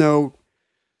there was no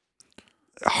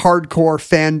hardcore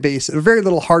fan base, very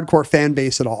little hardcore fan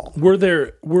base at all. Were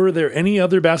there any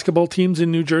other basketball teams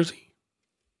in New Jersey?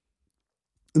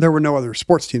 There were no other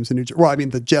sports teams in New Jersey. Well, I mean,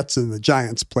 the Jets and the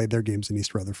Giants played their games in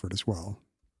East Rutherford as well.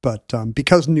 But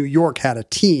because New York had a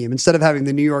team, instead of having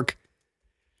the New York...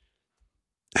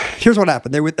 Here's what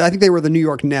happened. I think they were the New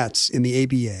York Nets in the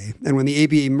ABA. And when the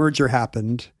ABA merger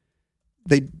happened,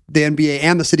 the NBA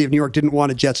and the city of New York didn't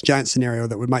want a Jets-Giants scenario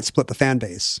that might split the fan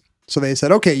base. So they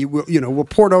said, okay, we'll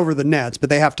port over the Nets, but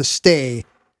they have to stay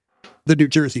the New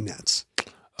Jersey Nets.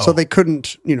 Oh. So they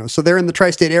couldn't, so they're in the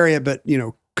tri-state area, but,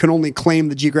 can only claim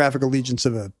the geographic allegiance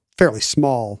of a fairly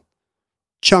small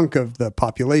chunk of the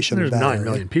population. There's 9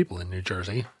 million people in New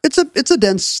Jersey. It's a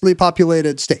densely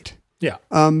populated state. Yeah.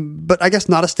 But I guess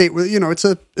not a state with,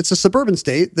 it's a suburban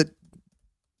state that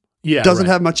doesn't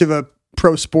have much of a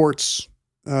pro sports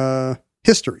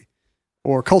history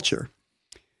or culture.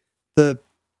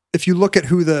 If you look at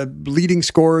who the leading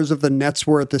scorers of the Nets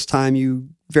were at this time, you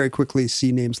very quickly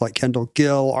see names like Kendall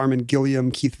Gill, Armin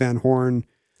Gilliam, Keith Van Horn,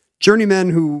 journeymen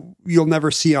who you'll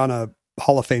never see on a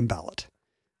Hall of Fame ballot.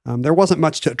 There wasn't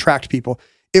much to attract people.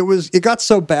 It got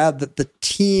so bad that the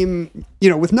team,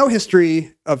 with no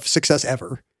history of success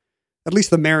ever, at least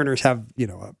the Mariners have,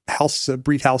 a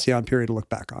brief halcyon period to look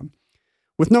back on,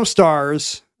 with no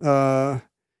stars, and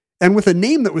with a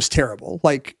name that was terrible.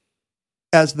 Like,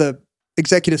 as the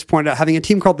executives pointed out, having a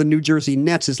team called the New Jersey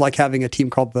Nets is like having a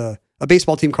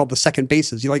baseball team called the Second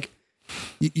Bases.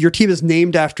 Your team is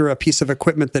named after a piece of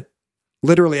equipment that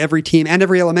literally every team and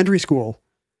every elementary school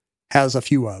has a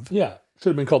few of. Yeah. Should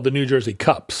have been called the New Jersey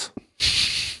Cups.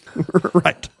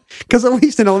 Right. Because at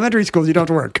least in elementary schools, you don't have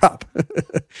to wear a cup.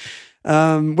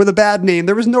 With a bad name,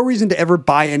 there was no reason to ever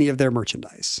buy any of their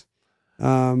merchandise.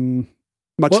 Much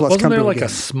less come to a game. Wasn't there like a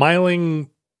smiling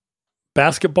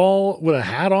basketball with a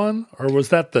hat on? Or was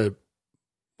that that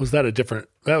was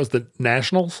the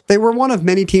Nationals? They were one of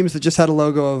many teams that just had a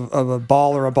logo of a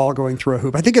ball or a ball going through a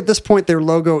hoop. I think at this point, their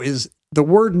logo is the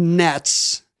word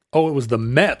Nets. Oh, it was the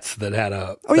Mets that had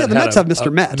a... Oh, yeah, the Mets have Mr.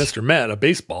 Met. Mr. Met, a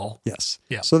baseball. Yes.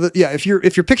 Yeah. So, if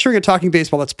you're picturing a talking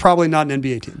baseball, that's probably not an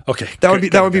NBA team. Okay.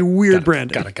 That would be weird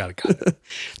branding. Got it.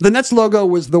 The Nets logo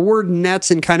was the word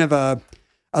Nets in kind of a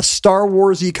Star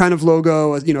Wars-y kind of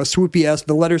logo, swoopy S.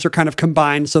 The letters are kind of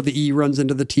combined, so the E runs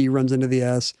into the T, runs into the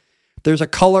S. There's a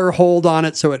color hold on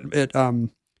it, so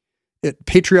it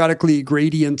patriotically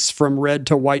gradients from red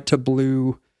to white to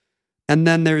blue. And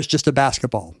then there's just a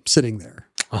basketball sitting there.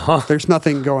 Uh-huh. There's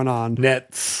nothing going on.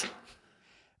 Nets.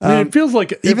 It feels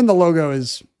like... Even the logo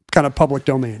is kind of public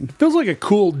domain. It feels like a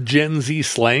cool Gen Z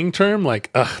slang term. Like,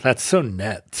 ugh, that's so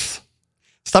Nets.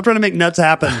 Stop trying to make Nets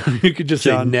happen. You could just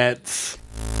John. say Nets.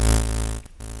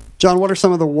 John, what are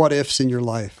some of the what ifs in your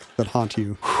life that haunt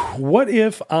you? What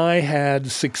if I had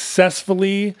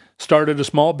successfully started a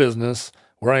small business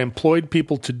where I employed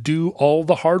people to do all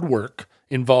the hard work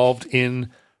involved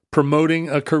in promoting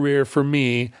a career for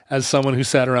me as someone who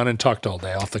sat around and talked all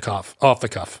day off the cuff?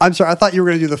 I'm sorry, I thought you were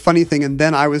going to do the funny thing and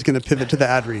then I was going to pivot to the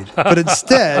ad read. But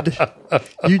instead,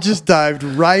 you just dived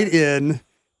right in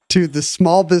to the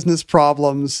small business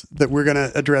problems that we're going to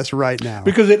address right now.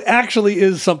 Because it actually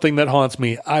is something that haunts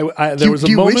me. There was a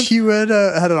do you moment. wish you had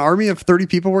an army of 30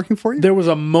 people working for you? There was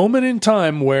a moment in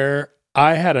time where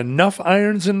I had enough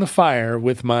irons in the fire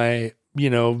with my,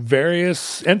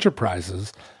 various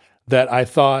enterprises that I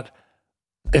thought,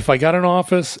 if I got an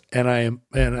office and I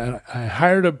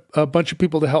hired a bunch of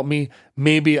people to help me,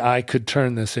 maybe I could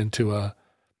turn this into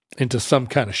some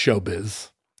kind of showbiz.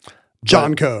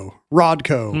 Johnco,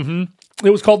 Rodco. Mm-hmm.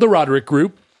 It was called the Roderick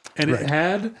Group, and Right. it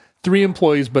had 3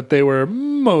 employees, but they were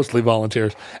mostly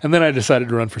volunteers. And then I decided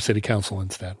to run for city council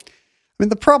instead. I mean,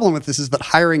 the problem with this is that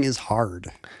hiring is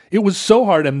hard. It was so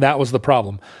hard, and that was the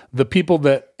problem. The people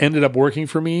that ended up working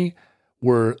for me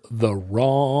were the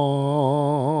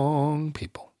wrong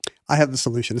people. I have the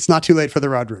solution. It's not too late for the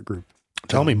Roderick Group.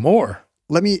 Tell me more.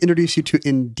 Let me introduce you to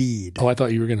Indeed. Oh, I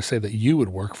thought you were going to say that you would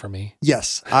work for me.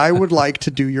 Yes, I would like to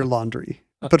do your laundry.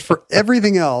 But for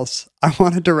everything else, I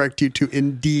want to direct you to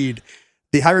Indeed,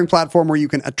 the hiring platform where you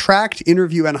can attract,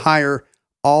 interview, and hire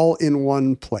all in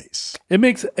one place. It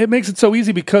makes it so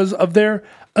easy because of their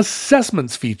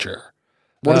assessments feature.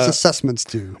 What does assessments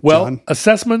do, Well, John?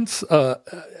 assessments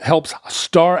helps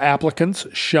star applicants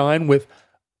shine with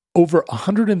over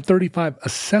 135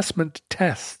 assessment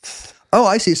tests. Oh,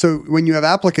 I see. So when you have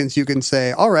applicants, you can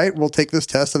say, all right, we'll take this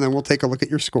test and then we'll take a look at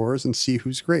your scores and see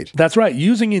who's great. That's right.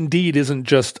 Using Indeed isn't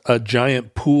just a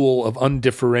giant pool of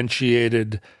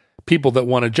undifferentiated people that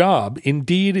want a job.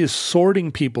 Indeed is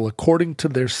sorting people according to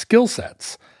their skill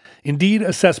sets. Indeed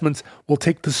assessments will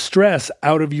take the stress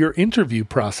out of your interview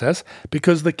process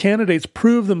because the candidates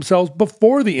prove themselves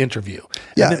before the interview.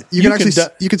 Yeah, And you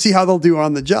can see how they'll do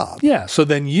on the job. Yeah, so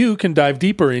then you can dive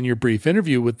deeper in your brief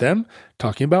interview with them,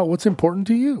 talking about what's important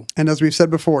to you. And as we've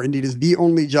said before, Indeed is the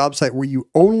only job site where you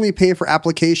only pay for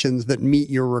applications that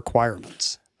meet your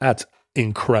requirements. That's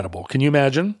incredible. Can you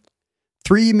imagine?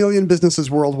 3 million businesses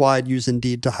worldwide use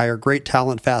Indeed to hire great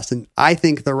talent fast, and I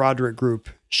think the Roderick Group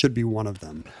should be one of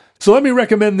them. So let me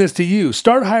recommend this to you.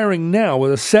 Start hiring now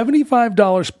with a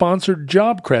 $75 sponsored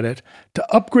job credit to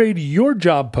upgrade your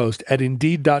job post at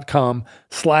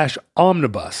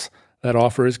Indeed.com/omnibus. That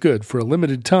offer is good for a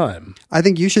limited time. I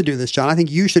think you should do this, John. I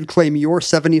think you should claim your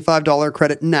 $75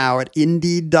 credit now at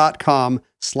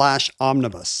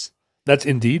Indeed.com/omnibus. That's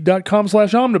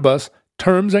Indeed.com/omnibus.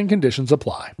 Terms and conditions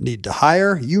apply. Need to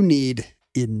hire? You need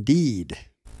Indeed.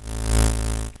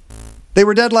 They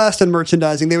were dead last in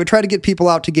merchandising. They would try to get people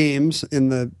out to games in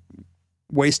the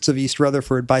wastes of East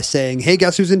Rutherford by saying, hey,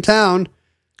 guess who's in town?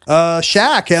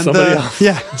 Shaq and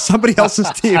somebody else's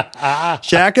team.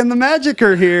 Shaq and the Magic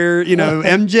are here.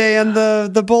 MJ and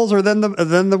the Bulls are then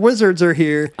the Wizards are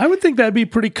here. I would think that'd be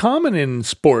pretty common in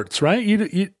sports, right?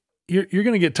 You're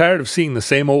going to get tired of seeing the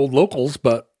same old locals,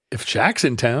 but if Shaq's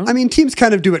in town, I mean, teams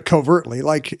kind of do it covertly.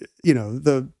 Like,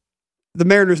 the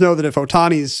Mariners know that if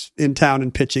Ohtani's in town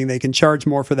and pitching, they can charge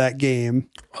more for that game.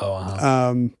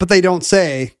 But they don't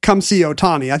say, come see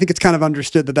Ohtani. I think it's kind of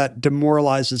understood that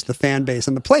demoralizes the fan base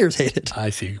and the players hate it. I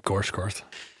see. Of course.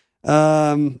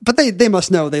 But they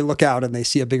must know. They look out and they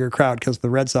see a bigger crowd because the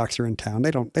Red Sox are in town.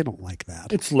 They don't like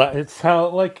that. It's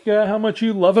how much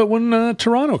you love it when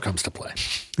Toronto comes to play.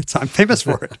 I'm famous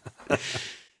for it.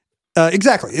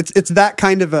 Exactly. It's that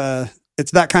kind of a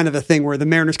thing where the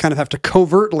Mariners kind of have to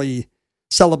covertly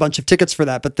sell a bunch of tickets for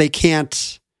that, but they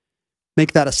can't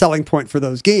make that a selling point for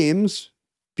those games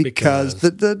because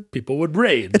the people would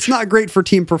rage. It's not great for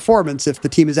team performance if the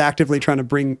team is actively trying to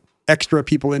bring extra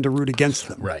people in to root against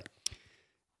them. Right.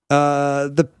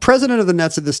 The president of the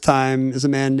Nets at this time is a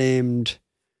man named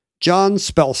John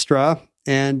Spelstra,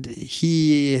 and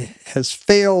he has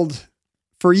failed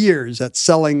for years at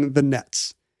selling the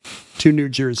Nets to New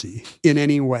Jersey in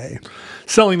any way.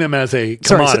 Selling them as a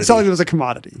commodity. Selling them as a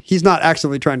commodity. He's not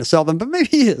actively trying to sell them, but maybe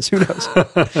he is. Who knows?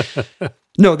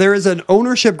 No, there is an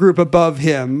ownership group above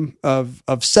him of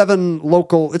 7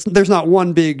 local. There's not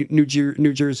one big New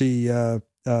Jersey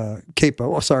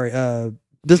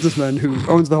businessman who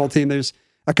owns the whole team. There's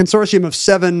a consortium of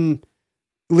 7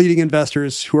 leading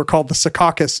investors who are called the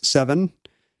Secaucus 7.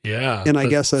 Yeah, and I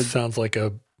guess sounds like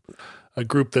a a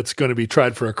group that's going to be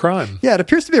tried for a crime. Yeah, it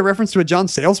appears to be a reference to a John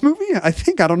Sayles movie. I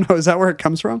think. I don't know. Is that where it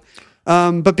comes from?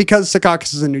 But because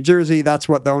Secaucus is in New Jersey, that's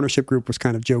what the ownership group was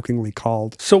kind of jokingly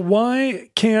called. So why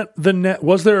can't the Net?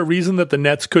 Was there a reason that the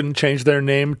Nets couldn't change their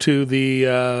name to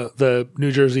the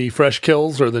New Jersey Fresh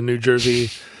Kills or the New Jersey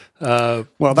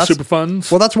Super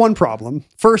Funds? Well, that's one problem.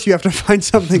 First, you have to find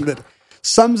something that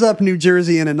sums up New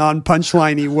Jersey in a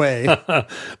non-punchliney way.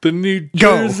 The New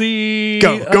Jersey...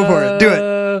 Go for it. Do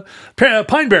it.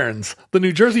 Pine Barrens. The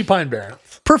New Jersey Pine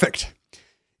Barrens. Perfect.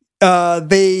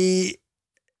 Their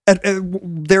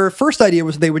first idea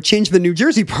was they would change the New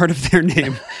Jersey part of their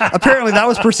name. Apparently, that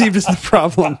was perceived as the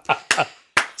problem.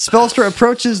 Spelstra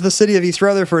approaches the city of East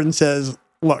Rutherford and says,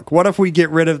 look, what if we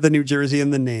get rid of the New Jersey in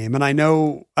the name? And I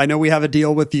know we have a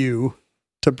deal with you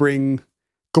to bring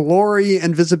glory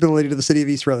and visibility to the city of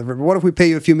East Rutherford. But what if we pay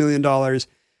you a few $1 million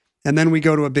and then we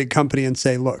go to a big company and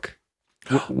say, look,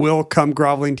 we'll come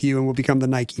groveling to you and we'll become the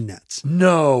Nike Nets.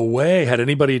 No way. Had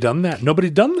anybody done that? Nobody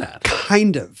done that.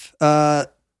 Kind of.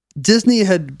 Disney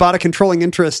had bought a controlling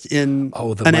interest in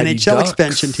an NHL Ducks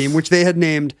expansion team, which they had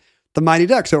named the Mighty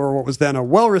Ducks over what was then a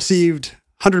well-received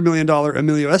 $100 million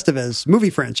Emilio Estevez movie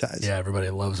franchise. Yeah, everybody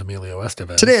loves Emilio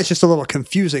Estevez. Today it's just a little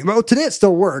confusing. Well, today it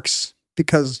still works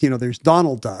because, there's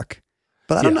Donald Duck.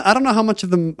 But I don't know how much of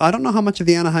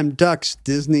the Anaheim Ducks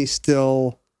Disney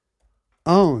still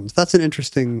owns. That's an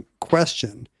interesting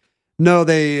question. No,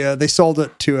 they sold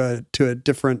it to a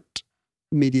different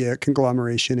media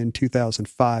conglomeration in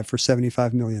 2005 for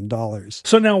 $75 million.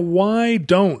 So now why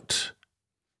don't,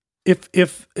 if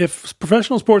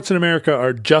professional sports in America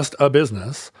are just a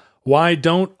business, why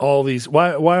don't all these,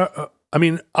 I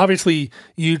mean, obviously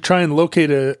you try and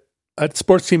locate a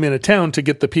sports team in a town to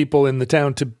get the people in the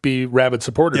town to be rabid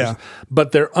supporters,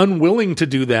 but they're unwilling to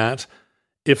do that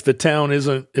if the town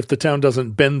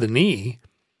doesn't bend the knee.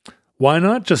 Why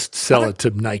not just sell it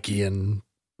to Nike and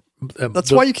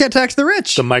that's why you can't tax the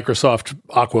rich. The Microsoft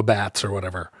Aquabats or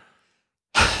whatever.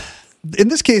 In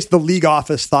this case, the league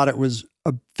office thought it was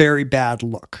a very bad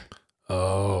look.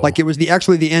 Oh. Like it was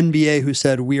actually the NBA who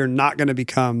said, we are not going to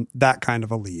become that kind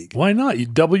of a league. Why not? You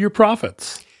double your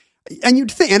profits. And you'd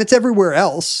think, and it's everywhere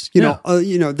else, you know,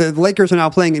 the Lakers are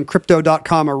now playing in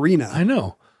crypto.com arena. I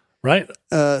know. Right.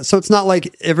 So it's not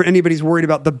like anybody's worried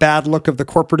about the bad look of the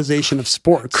corporatization of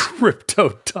sports.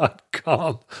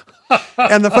 Crypto.com.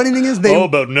 And the funny thing is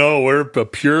we're a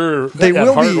pure they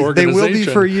will organization. be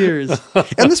for years.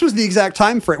 And this was the exact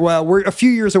time frame. Well, we're a few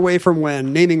years away from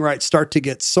when naming rights start to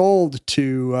get sold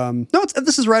to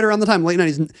this is right around the time, late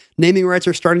 90s. Naming rights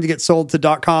are starting to get sold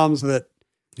to .coms that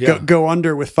go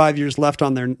under with 5 years left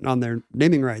on their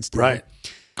naming rights deal. Right.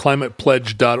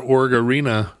 ClimatePledge.org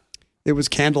arena. It was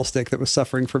Candlestick that was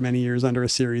suffering for many years under a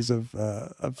series of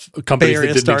companies Bay Area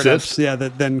that didn't startups, exist. Yeah,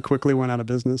 that then quickly went out of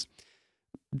business.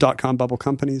 .com bubble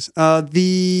companies. But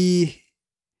it's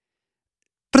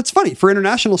funny for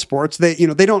international sports. They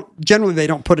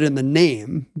don't put it in the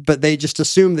name, but they just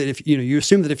assume that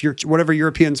if you're whatever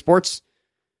European sports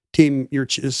team, your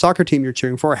soccer team you're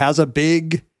cheering for has a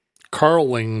big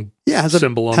Carling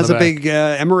symbol on has the a back. big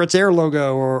Emirates Air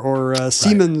logo or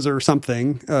Siemens or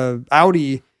something,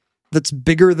 Audi that's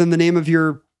bigger than the name of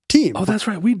your team. Oh, that's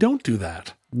right. We don't do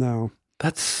that. No.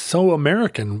 That's so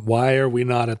American. Why are we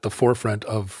not at the forefront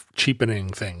of cheapening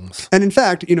things? And in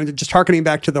fact, just harkening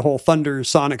back to the whole Thunder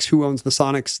Sonics, who owns the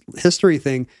Sonics history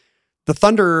thing, the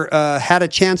Thunder had a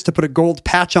chance to put a gold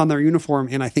patch on their uniform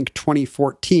in, I think,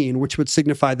 2014, which would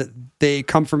signify that they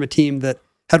come from a team that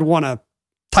had won a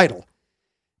title.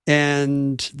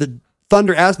 And the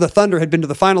Thunder had been to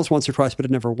the finals once or twice, but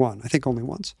had never won. I think only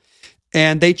once.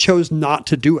 And they chose not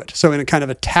to do it. So in a kind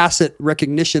of a tacit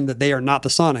recognition that they are not the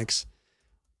Sonics,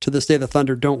 to this day, the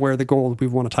Thunder don't wear the gold.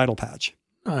 We've won a title patch.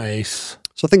 Nice.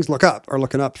 So things are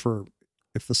looking up for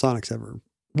if the Sonics ever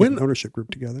get an ownership group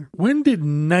together. When did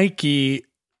the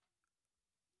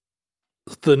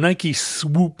Nike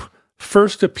swoop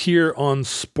first appear on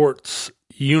sports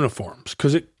uniforms?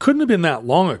 Because it couldn't have been that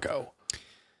long ago.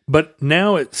 But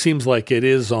now it seems like it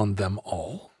is on them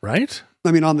all, right?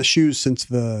 I mean, on the shoes since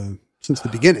the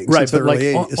beginning. Right, since the but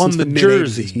early like 80s, on since the mid-80s,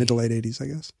 jersey. mid to late 80s, I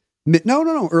guess.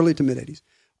 Early to mid 80s.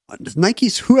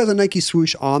 Who has a Nike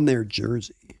swoosh on their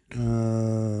jersey?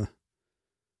 I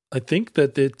think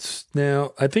that it's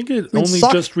now. I think it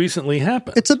just recently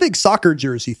happened. It's a big soccer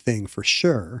jersey thing for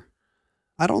sure.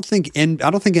 I don't think any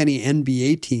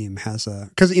NBA team has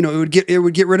because it would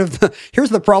get rid of the.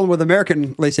 Here's the problem with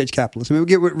American late stage capitalism. It would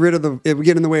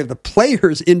get in the way of the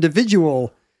players'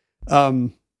 individual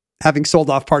having sold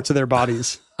off parts of their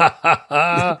bodies.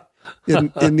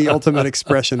 in the ultimate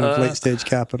expression of late stage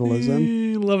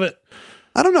capitalism. Love it.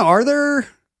 I don't know. Are there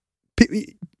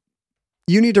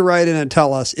You need to write in and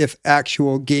tell us if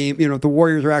actual game, the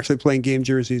Warriors are actually playing game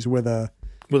jerseys with a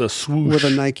swoosh. With a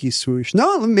Nike swoosh.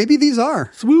 No, maybe these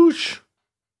are. Swoosh.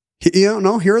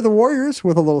 No, here are the Warriors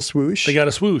with a little swoosh. They got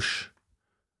a swoosh.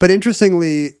 But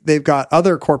interestingly, they've got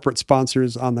other corporate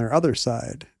sponsors on their other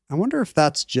side. I wonder if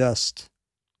that's is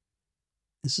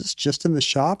this just in the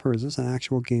shop or is this an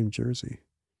actual game jersey?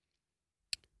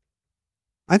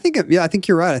 I think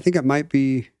you're right. I think it might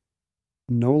be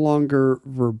no longer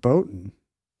verboten.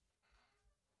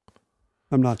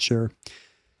 I'm not sure.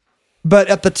 But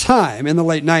at the time, in the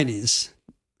late 90s,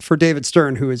 for David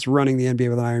Stern, who is running the NBA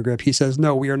with an iron grip, he says,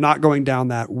 no, we are not going down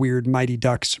that weird Mighty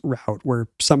Ducks route where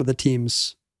some of the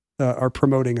teams are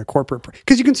promoting a corporate...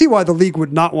 Because you can see why the league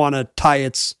would not want to tie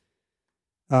its...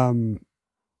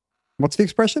 what's the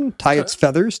expression? Tie its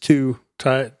feathers to...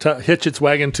 Hitch its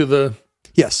wagon to the...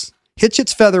 Yes. Hitch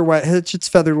its feathered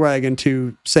wagon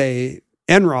to, say,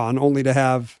 Enron, only to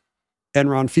have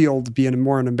Enron Field be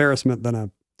more an embarrassment than a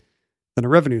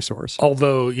revenue source.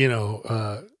 Although,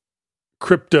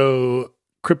 crypto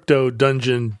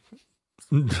dungeon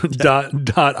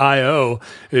 .io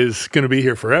is going to be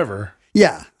here forever.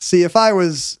 Yeah. See, if I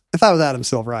was Adam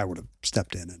Silver, I would have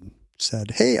stepped in and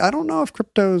said, hey, I don't know if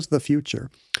crypto's the future.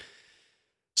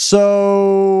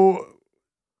 So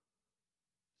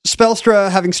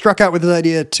Spelstra, having struck out with his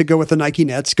idea to go with the Nike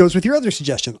Nets, goes with your other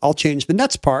suggestion. I'll change the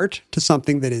Nets part to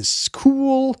something that is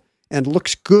cool and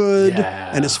looks good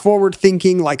and is forward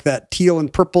thinking, like that teal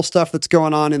and purple stuff that's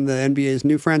going on in the NBA's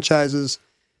new franchises.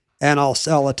 And I'll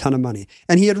sell a ton of money.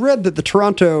 And he had read that the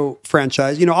Toronto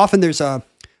franchise, often there's a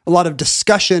lot of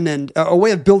discussion and a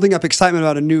way of building up excitement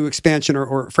about a new expansion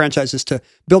or franchises to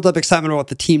build up excitement about what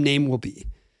the team name will be.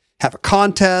 Have a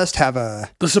contest, The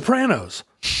Sopranos.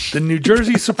 The New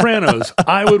Jersey Sopranos.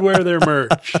 I would wear their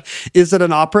merch. Is it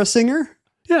an opera singer?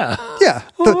 Yeah. Yeah.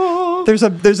 It's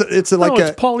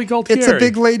Pauly Gualtieri. It's a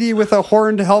big lady with a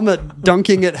horned helmet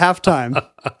dunking at halftime.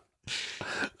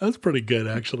 That's pretty good,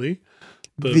 actually.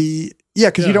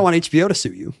 Because you don't want HBO to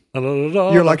sue you.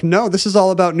 You're like, no, this is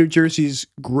all about New Jersey's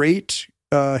great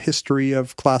history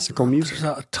of classical music.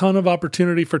 There's a ton of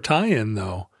opportunity for tie-in,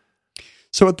 though.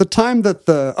 So at the time that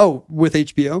with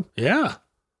HBO? Yeah.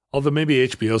 Although maybe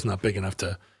HBO's not big enough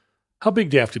to... How big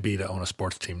do you have to be to own a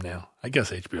sports team now? I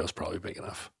guess HBO's probably big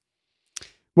enough.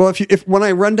 Well, when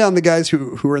I run down the guys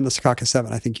who are in the Secaucus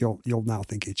 7, I think you'll now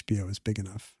think HBO is big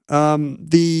enough.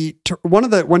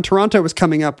 When Toronto was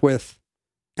coming up with,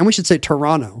 and we should say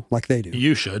Toronto like they do.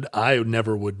 You should. I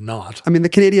never would not. I mean, the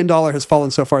Canadian dollar has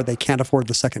fallen so far they can't afford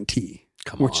the second T,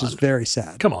 which is very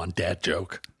sad. Come on, dad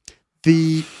joke.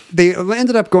 They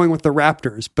ended up going with the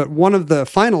Raptors, but one of the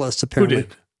finalists apparently... Who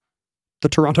did? The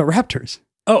Toronto Raptors.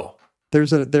 Oh. There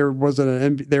was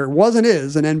and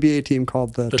is an NBA team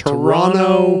called the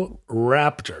Toronto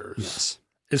Raptors. Yes.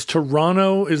 Is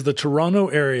the Toronto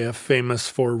area famous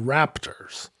for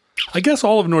raptors? I guess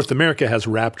all of North America has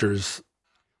raptors.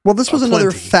 Well, this was another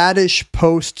plenty. faddish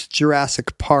post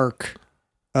Jurassic Park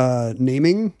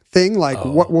naming thing. Like,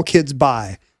 what will kids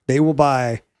buy? They will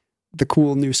buy the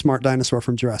cool new smart dinosaur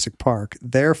from Jurassic Park.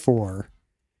 Therefore,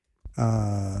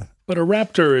 but a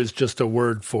raptor is just a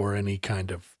word for any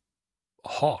kind of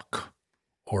hawk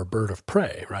or bird of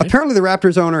prey, right? Apparently, the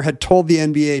Raptors owner had told the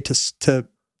NBA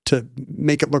to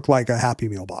make it look like a Happy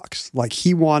Meal box. Like,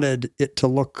 he wanted it to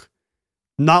look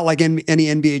not like any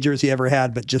NBA jersey ever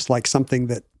had, but just like something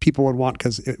that people would want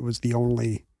because it was the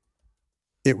only.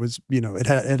 It was, it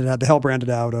had the hell branded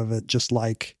out of it, just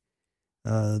like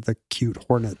the cute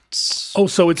Hornets. Oh,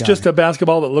 so it's just a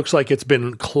basketball that looks like it's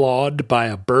been clawed by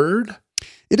a bird?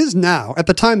 It is now. At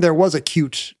the time, there was a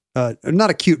cute, not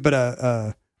a cute, but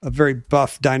a very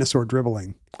buff dinosaur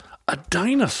dribbling. A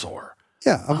dinosaur?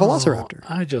 Yeah, a velociraptor.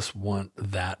 I just want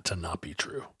that to not be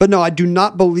true. But no, I do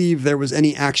not believe there was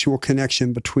any actual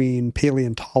connection between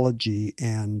paleontology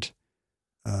and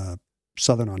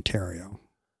Southern Ontario.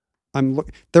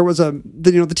 There was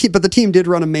the team did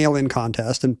run a mail-in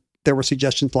contest, and there were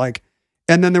suggestions like,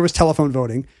 and then there was telephone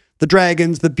voting. The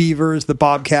Dragons, the Beavers, the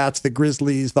Bobcats, the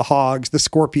Grizzlies, the Hogs, the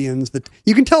Scorpions.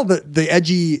 You can tell the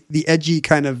edgy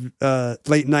kind of mid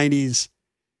 90s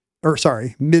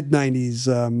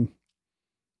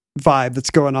vibe that's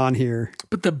going on here.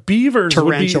 But the Beavers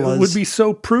would be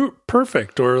so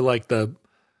perfect, or like the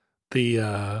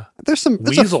there's some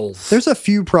weasels. There's a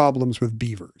few problems with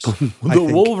Beavers. The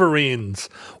Wolverines.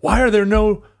 Why are there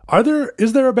no?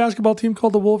 Is there a basketball team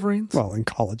called the Wolverines? Well, in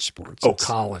college sports.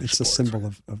 It's a symbol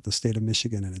of the state of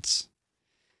Michigan, and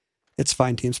it's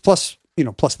fine teams. Plus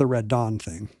the Red Dawn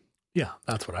thing. Yeah,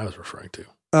 that's what I was referring to.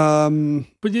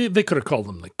 But they could have called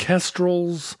them the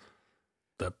Kestrels,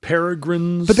 the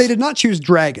Peregrines. But they did not choose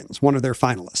Dragons, one of their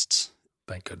finalists.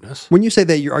 Thank goodness. When you say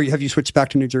they, have you switched back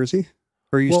to New Jersey?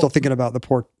 Or are you still thinking about the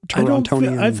poor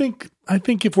Torontonian? I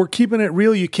think if we're keeping it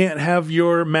real, you can't have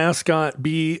your mascot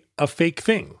be a fake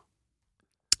thing.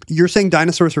 You're saying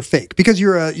dinosaurs are fake because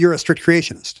you're a strict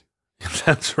creationist.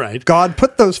 That's right. God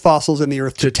put those fossils in the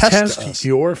earth to test us.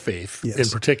 Your faith Yes. in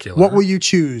particular. What will you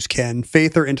choose, Ken?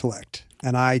 Faith or intellect?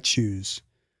 And I choose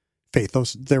faith.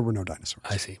 There were no dinosaurs.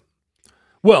 I see.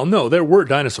 Well, no, there were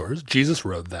dinosaurs. Jesus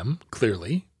rode them,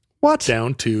 clearly. What?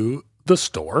 Down to the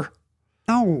store.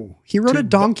 No, he rode a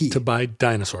donkey. To buy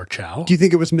dinosaur chow. Do you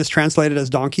think it was mistranslated as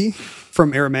donkey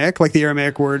from Aramaic? Like the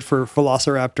Aramaic word for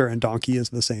velociraptor and donkey is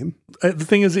the same? The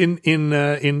thing is,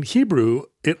 in Hebrew,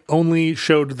 it only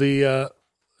showed the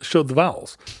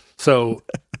vowels. So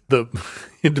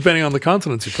depending on the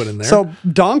consonants you put in there. So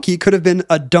donkey could have been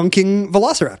a dunking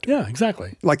velociraptor. Yeah,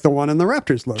 exactly. Like the one in the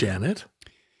Raptors logo. Janet.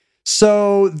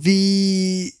 So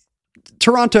the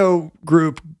Toronto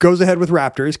group goes ahead with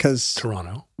Raptors because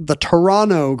the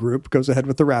Toronto group goes ahead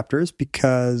with the Raptors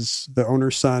because the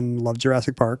owner's son loved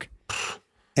Jurassic Park,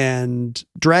 and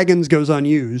Dragons goes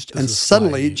unused. And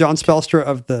suddenly, John Spelstra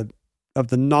of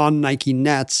the non-Nike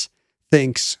Nets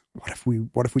thinks, what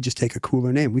if we just take a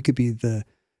cooler name? We could be the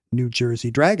New Jersey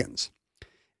Dragons.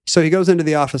 So he goes into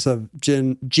the office of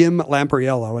Jim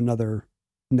Lampriello, another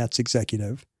Nets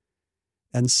executive,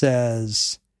 and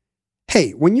says,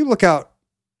 "Hey, when you look out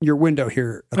your window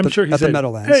here at the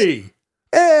Meadowlands, hey,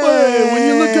 when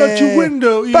you look out your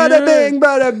window, bada bing,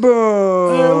 bada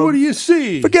boom. What do you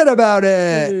see? Forget about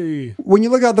it. Hey. When you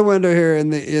look out the window here in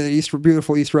the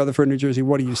beautiful East Rutherford, New Jersey,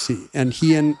 what do you see?" And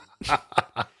he and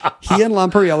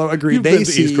Lampriello agreed. You've been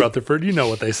to East Rutherford. You know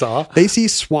what they saw. They see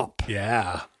swamp.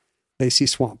 Yeah, they see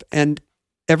swamp. And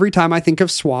every time I think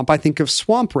of swamp, I think of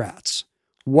swamp rats.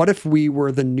 What if we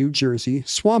were the New Jersey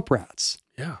swamp rats?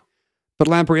 Yeah. But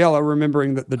Lampriello,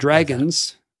 remembering that the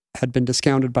Dragons had been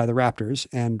discounted by the Raptors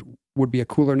and would be a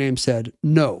cooler name, said,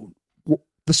 "No,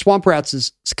 the Swamp Rats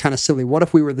is kind of silly. What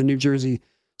if we were the New Jersey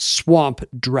Swamp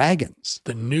Dragons?"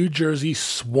 The New Jersey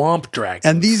Swamp Dragons.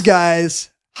 And these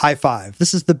guys, high five.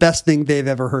 This is the best thing they've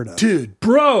ever heard of. Dude,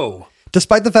 bro.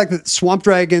 Despite the fact that Swamp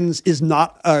Dragons is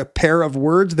not a pair of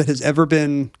words that has ever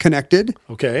been connected.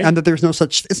 Okay. And that there's no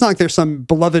such, it's not like there's some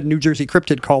beloved New Jersey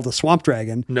cryptid called a swamp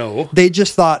dragon. No. They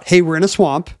just thought, hey, we're in a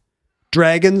swamp.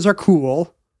 Dragons are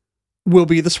cool. We'll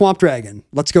be the swamp dragon.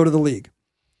 Let's go to the league.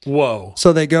 Whoa.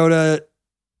 So they go to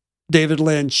David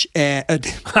Lynch and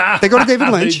they go to David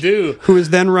Lynch, They do. who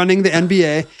is then running the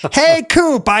NBA. "Hey,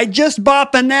 Coop, I just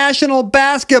bought the National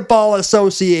Basketball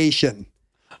Association."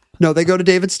 No, they go to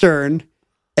David Stern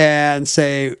and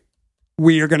say,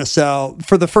 "We are going to sell,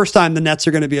 for the first time, the Nets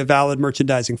are going to be a valid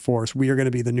merchandising force. We are going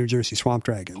to be the New Jersey Swamp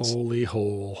Dragons." Holy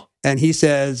hole. And he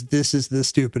says, "This is the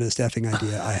stupidest effing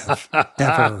idea I have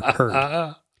ever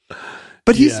heard."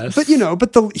 But he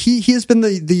has been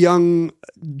the young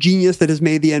genius that has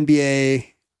made the NBA.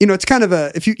 You know, it's kind of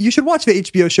you should watch the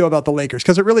HBO show about the Lakers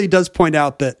because it really does point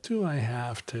out that. Do I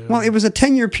have to? Well, it was a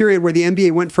 10-year period where the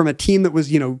NBA went from a team that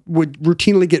was, would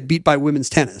routinely get beat by women's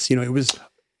tennis. You know, it was.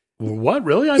 What,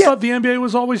 really? I thought the NBA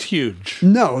was always huge.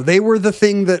 No, they were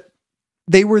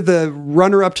they were the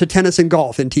runner-up to tennis and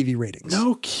golf in TV ratings.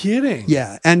 No kidding.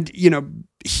 Yeah. And,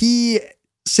 he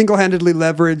single-handedly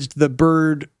leveraged the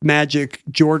Bird, Magic,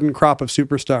 Jordan crop of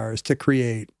superstars to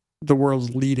create the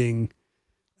world's leading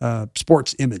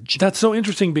sports image. That's so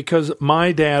interesting because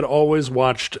my dad always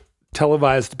watched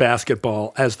televised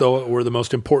basketball as though it were the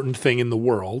most important thing in the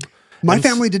world. My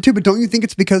family did too, but don't you think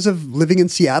it's because of living in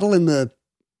Seattle in the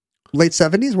late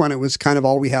 70s when it was kind of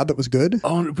all we had that was good?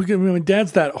 Oh, because my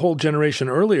dad's that whole generation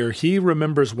earlier. He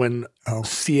remembers when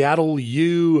Seattle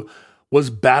U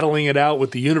was battling it out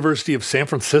with the University of San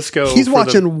Francisco. He's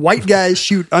watching white guys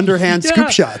shoot underhand scoop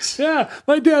shots. Yeah.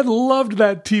 My dad loved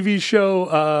that TV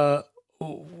show.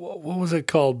 What was it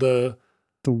called? The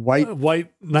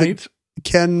White Knight?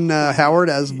 Ken Howard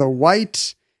as the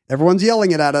white. Everyone's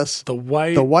yelling it at us. The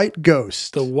white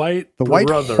ghost. The white white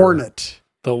hornet.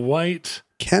 The white.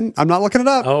 Ken, I'm not looking it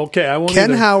up. Okay, I won't.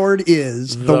 Ken Howard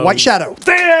is the White Shadow.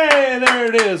 There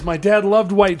it is. My dad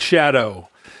loved White Shadow.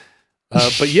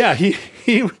 But yeah,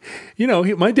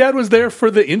 my dad was there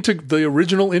for the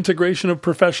original integration of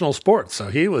professional sports. So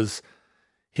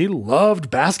he loved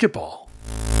basketball.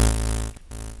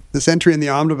 This entry in the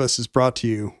omnibus is brought to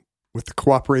you with the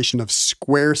cooperation of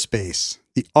Squarespace,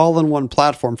 the all-in-one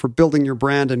platform for building your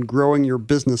brand and growing your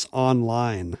business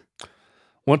online.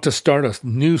 Want to start a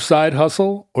new side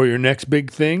hustle or your next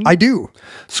big thing? I do.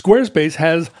 Squarespace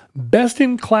has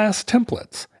best-in-class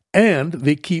templates, and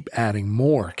they keep adding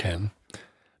more, Ken.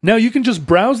 Now you can just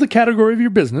browse the category of your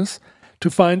business to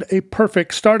find a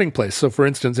perfect starting place. So for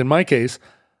instance, in my case,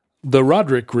 the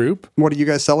Roderick Group. What do you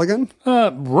guys sell again?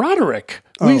 Roderick.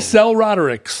 We sell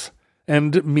Rodericks.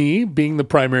 And me, being the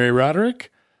primary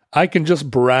Roderick, I can just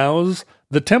browse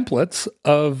the templates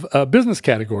of business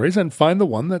categories and find the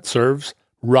one that serves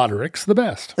Rodericks the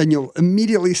best. And you'll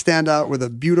immediately stand out with a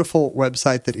beautiful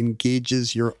website that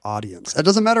engages your audience. It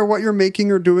doesn't matter what you're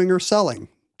making or doing or selling.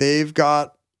 They've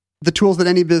got the tools that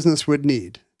any business would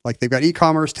need. Like they've got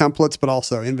e-commerce templates, but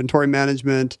also inventory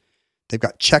management. They've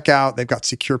got checkout. They've got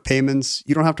secure payments.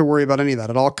 You don't have to worry about any of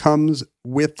that. It all comes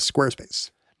with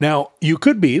Squarespace. Now, you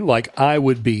could be, like I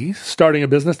would be, starting a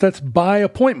business that's by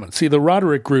appointment. See, the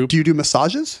Roderick Group... Do you do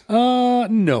massages?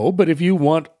 No, but if you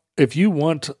want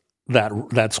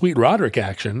that sweet Roderick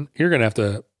action, you're gonna have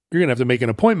to make an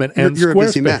appointment. And you're a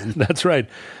busy man. That's right.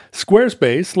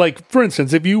 Squarespace, like for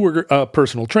instance, if you were a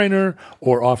personal trainer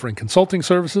or offering consulting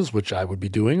services, which I would be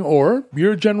doing, or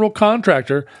you're a general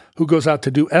contractor who goes out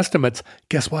to do estimates,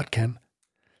 guess what, Ken?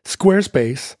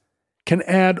 Squarespace can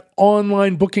add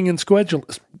online booking and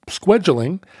scheduling.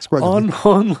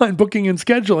 Online booking and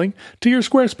scheduling to your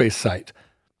Squarespace site.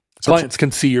 Clients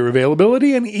can see your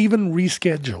availability and even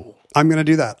reschedule. I'm going to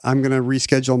do that. I'm going to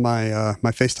reschedule my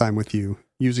my FaceTime with you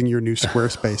using your new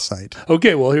Squarespace site.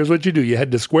 Okay, well, here's what you do. You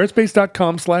head to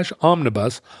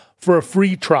squarespace.com/omnibus for a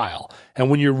free trial. And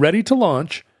when you're ready to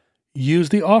launch, use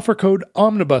the offer code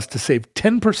OMNIBUS to save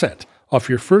 10% off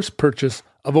your first purchase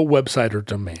of a website or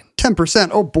domain. 10%?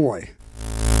 Oh, boy.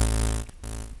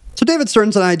 So David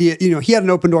Stern's an idea, he had an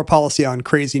open door policy on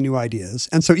crazy new ideas.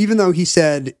 And so even though he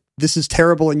said, this is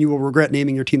terrible and you will regret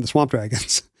naming your team the Swamp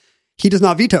Dragons, he does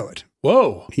not veto it.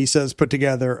 Whoa. He says, put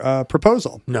together a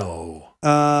proposal. No,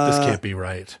 this can't be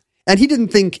right. And he didn't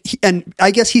think, and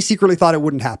I guess he secretly thought it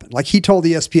wouldn't happen. Like he told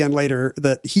ESPN later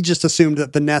that he just assumed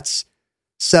that the Nets'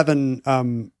 7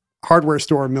 hardware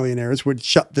store millionaires would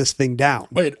shut this thing down.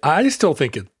 Wait, I still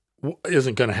think it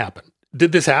isn't going to happen.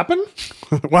 Did this happen?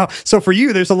 Wow. So for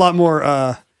you, there's a lot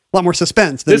more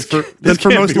suspense than for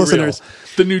most listeners. Real.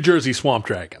 The New Jersey Swamp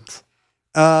Dragons.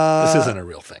 This isn't a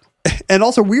real thing. And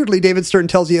also weirdly, David Stern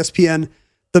tells ESPN,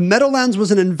 the Meadowlands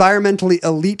was an environmentally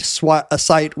elite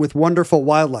site with wonderful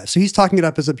wildlife. So he's talking it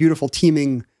up as a beautiful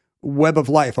teeming web of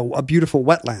life, a beautiful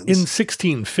wetlands. In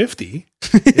 1650.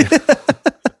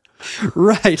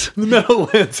 Right. The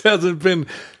Meadowlands hasn't been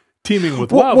teeming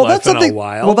with wildlife in a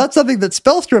while. Well, that's something that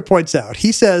Spellstra points out.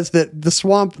 He says that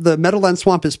the Meadowlands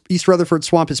Swamp East Rutherford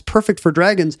Swamp is perfect for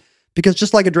dragons because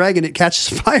just like a dragon, it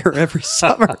catches fire every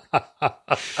summer.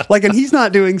 And he's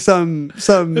not doing some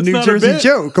New Jersey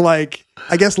joke. Like,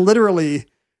 I guess literally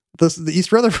the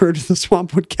East Rutherford, the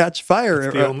swamp would catch fire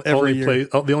every year.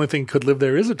 The only thing could live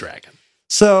there is a dragon.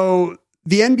 So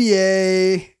the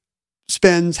NBA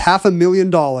spends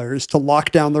 $500,000 to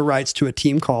lock down the rights to a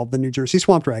team called the New Jersey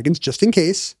Swamp Dragons, just in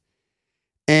case.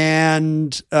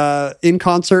 And in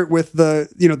concert with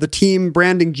the team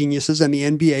branding geniuses and the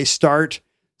NBA start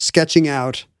sketching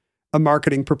out a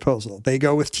marketing proposal. They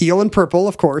go with teal and purple,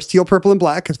 of course, teal, purple, and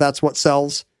black, because that's what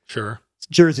sells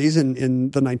jerseys in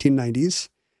the 1990s.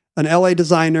 An LA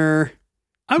designer.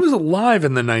 I was alive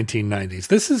in the 1990s.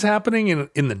 This is happening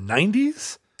in the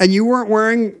 90s? And you weren't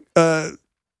wearing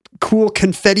cool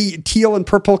confetti, teal and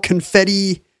purple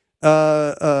confetti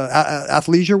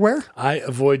athleisure wear? I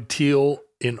avoid teal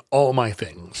in all my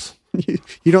things.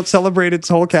 You don't celebrate its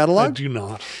whole catalog? I do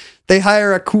not. They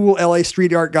hire a cool LA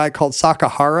street art guy called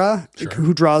Sakahara,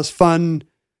 who draws fun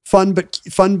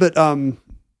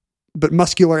but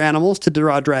muscular animals to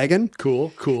draw a dragon.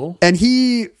 Cool. And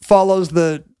he follows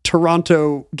the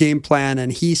Toronto game plan,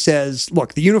 and he says,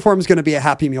 look, the uniform is going to be a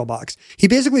Happy Meal box. He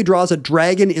basically draws a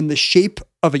dragon in the shape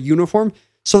of a uniform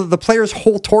so that the player's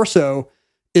whole torso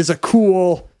is a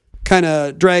cool kind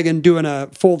of dragon doing a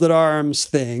folded arms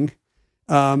thing,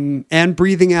 and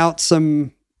breathing out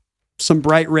some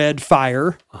bright red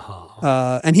fire.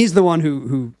 And he's the one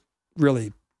who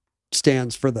really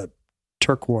stands for the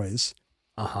turquoise.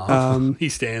 He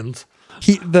stands.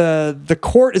 The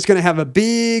court is going to have a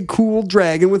big, cool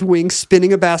dragon with wings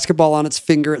spinning a basketball on its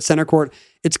finger at center court.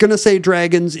 It's going to say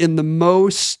dragons in the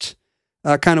most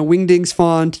kind of wingdings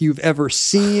font you've ever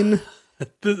seen.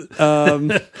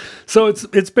 So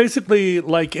it's basically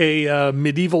like a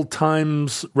medieval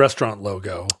times restaurant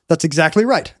logo. That's exactly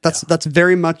right. That's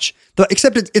very much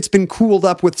except it's been cooled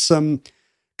up with some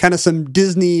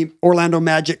Disney Orlando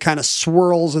Magic kind of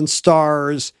swirls and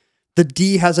stars. The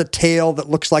D has a tail that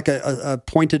looks like a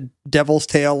pointed devil's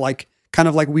tail, kind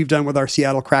of like we've done with our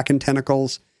Seattle Kraken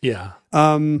tentacles. Yeah.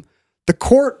 The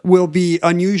court will be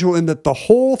unusual in that the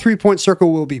whole 3-point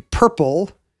circle will be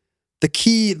purple.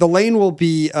 the lane will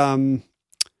be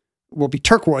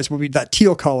turquoise, will be that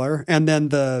teal color, and then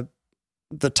the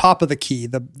top of the key,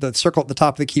 the circle at the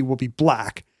top of the key will be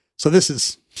black. So this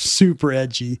is super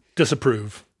edgy.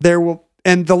 Disapprove.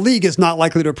 And the league is not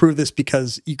likely to approve this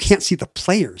because you can't see the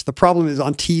players. The problem is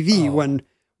on TV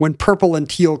when purple and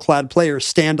teal clad players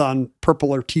stand on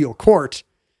purple or teal court,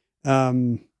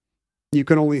 you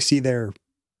can only see their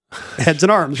heads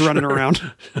and arms running around.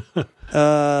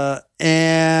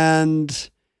 And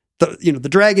the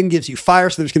dragon gives you fire.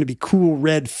 So there's going to be cool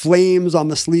red flames on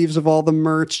the sleeves of all the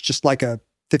merch, just like a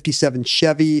 57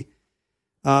 Chevy.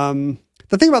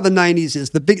 The thing about the 90s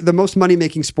is the most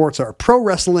money-making sports are pro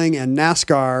wrestling and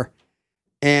NASCAR,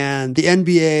 and the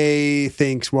NBA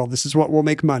thinks, well, this is what will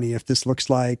make money if this looks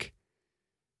like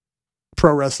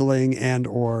pro wrestling and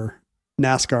or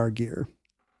NASCAR gear.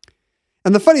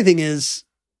 And the funny thing is,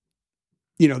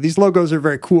 these logos are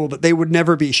very cool, but they would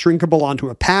never be shrinkable onto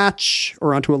a patch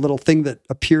or onto a little thing that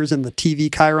appears in the TV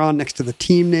chyron next to the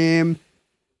team name.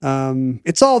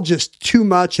 It's all just too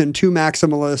much and too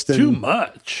maximalist. And too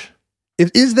much.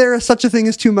 Is there such a thing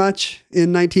as too much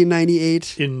in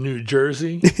 1998? In New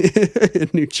Jersey?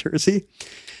 In New Jersey.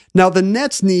 Now, the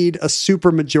Nets need a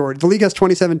supermajority. The league has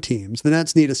 27 teams. The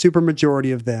Nets need a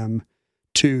supermajority of them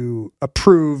to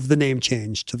approve the name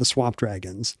change to the Swamp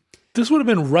Dragons. This would have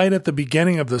been right at the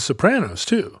beginning of The Sopranos,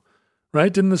 too,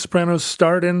 right? Didn't The Sopranos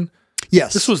start in...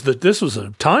 Yes. This was a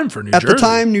time for New Jersey. At the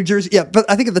time, New Jersey... Yeah, but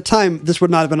I think at the time, this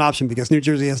would not have been an option because New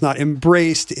Jersey has not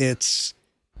embraced its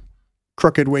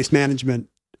crooked waste management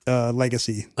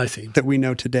legacy that we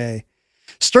know today.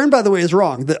 Stern, by the way, is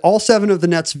wrong. That all 7 of the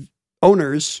Nets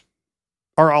owners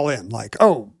are all in. Like,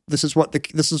 oh, this is what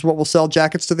we'll sell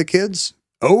jackets to the kids.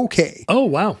 Okay. Oh,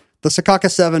 wow. The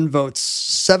Secaucus 7 votes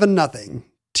 7-0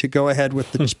 to go ahead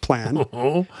with the plan,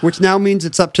 which now means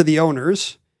it's up to the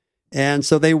owners. And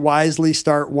so they wisely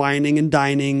start whining and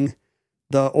dining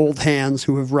the old hands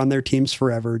who have run their teams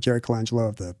forever. Jerry Colangelo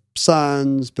of the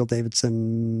Suns, Bill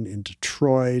Davidson in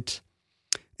Detroit,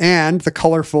 and the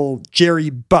colorful Jerry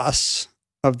Buss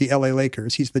of the LA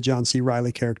Lakers. He's the John C.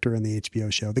 Reilly character in the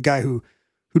HBO show. The guy who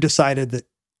decided that,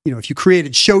 if you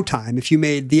created Showtime, if you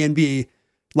made the NBA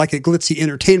like a glitzy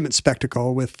entertainment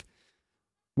spectacle with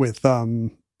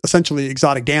essentially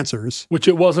exotic dancers. Which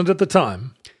it wasn't at the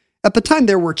time. At the time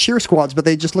there were cheer squads, but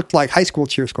they just looked like high school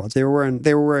cheer squads. They were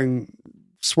wearing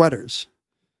sweaters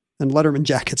and Letterman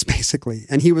jackets basically.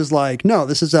 And he was like, no,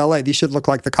 this is LA. These should look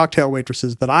like the cocktail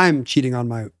waitresses that I'm cheating on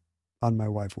my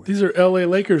wife with. These are LA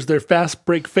Lakers. They're fast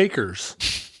break fakers.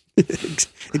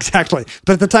 Exactly.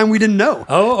 But at the time we didn't know.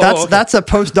 Okay. That's a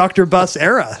post Dr. Buss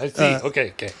era. I see.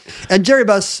 Okay. And Jerry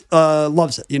Buss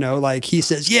loves it. Like he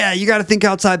says, yeah, you got to think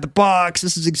outside the box.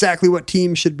 This is exactly what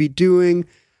teams should be doing.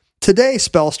 Today,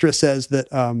 Spelstra says that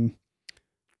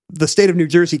the state of New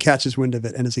Jersey catches wind of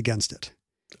it and is against it.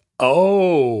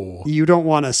 Oh. You don't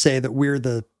want to say that we're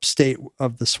the state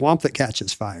of the swamp that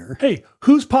catches fire. Hey,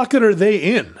 whose pocket are they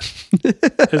in?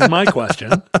 Is my question.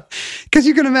 Because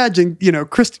you can imagine,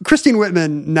 Christine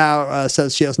Whitman now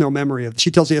says she has no memory of,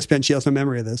 she tells ESPN she has no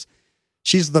memory of this.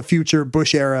 She's the future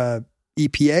Bush era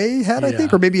EPA head, I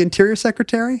think, or maybe Interior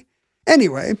Secretary.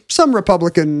 Anyway, some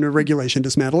Republican regulation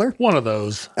dismantler. One of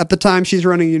those. At the time, she's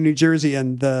running in New Jersey,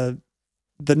 and the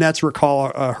Nets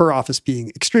recall her office being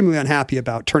extremely unhappy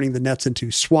about turning the Nets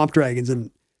into swamp dragons and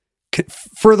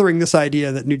furthering this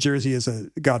idea that New Jersey is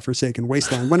a godforsaken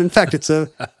wasteland, when in fact it's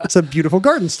a beautiful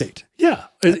garden state. Yeah,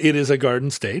 it is a garden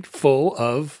state full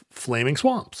of flaming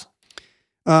swamps.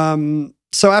 So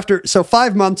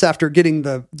 5 months after getting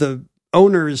the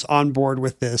owners on board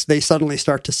with this, they suddenly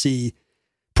start to see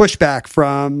pushback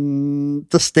from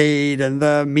the state and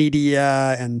the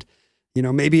media, and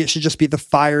maybe it should just be the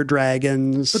Fire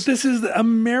Dragons. But this is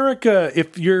America.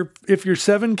 If your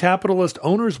 7 capitalist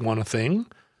owners want a thing,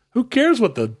 who cares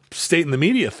what the state and the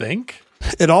media think?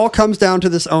 It all comes down to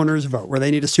this owners vote where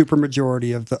they need a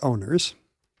supermajority of the owners.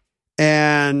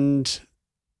 And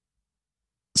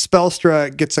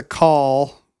Spelstra gets a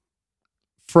call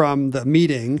from the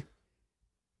meeting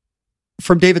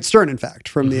from David Stern, in fact,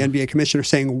 from the NBA commissioner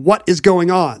saying, what is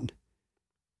going on?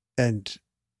 And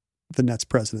the Nets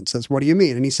president says, what do you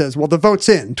mean? And he says, well, the vote's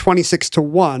in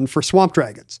 26-1 for Swamp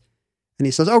Dragons. And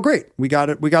he says, oh, great. We got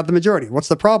it. We got the majority. What's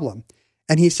the problem?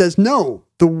 And he says, no,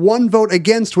 the one vote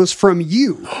against was from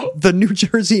you, the New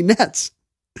Jersey Nets.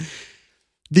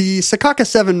 The Secaucus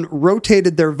 7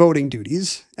 rotated their voting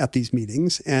duties at these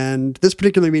meetings. And this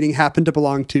particular meeting happened to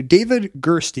belong to David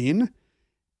Gerstein,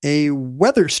 a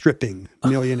weather stripping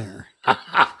millionaire.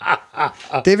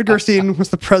 David Gerstein was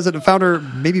the president,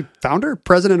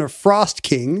 president of Frost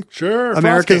King. Sure.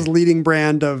 America's Frost King. leading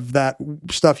brand of that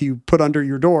stuff you put under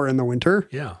your door in the winter.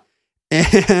 Yeah.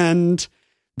 And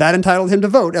that entitled him to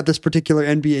vote at this particular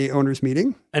NBA owners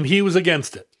meeting. And he was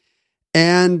against it.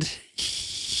 And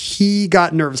he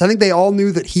got nervous. I think they all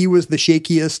knew that he was the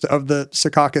shakiest of the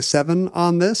Secaucus 7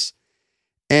 on this.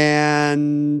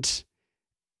 And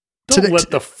Don't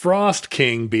let the Frost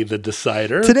King be the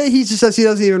decider. today he just says he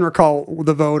doesn't even recall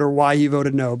the vote or why he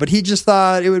voted no, but he just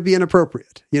thought it would be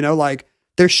inappropriate. Like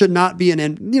there should not be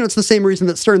it's the same reason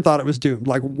that Stern thought it was doomed.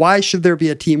 Like, why should there be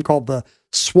a team called the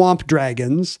Swamp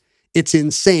Dragons? It's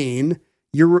insane.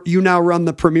 You now run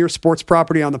the premier sports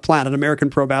property on the planet, American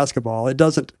pro basketball. It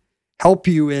doesn't help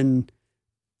you in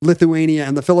Lithuania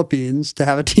and the Philippines to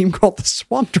have a team called the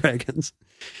Swamp Dragons.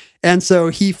 And so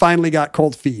he finally got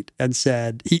cold feet and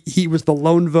said he was the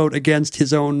lone vote against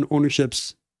his own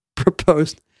ownership's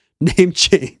proposed name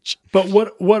change. But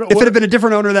what if it had been a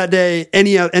different owner that day,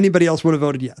 anybody else would have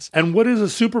voted yes. And what is a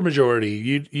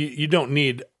supermajority? You don't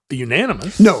need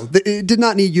unanimous. No, it did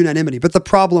not need unanimity. But the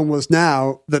problem was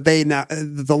the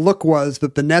look was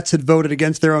that the Nets had voted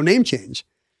against their own name change.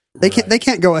 They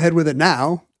can't go ahead with it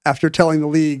now after telling the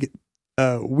league,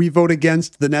 we vote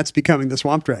against the Nets becoming the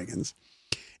Swamp Dragons.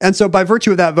 And so by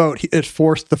virtue of that vote, it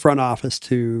forced the front office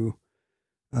to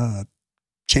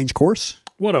change course.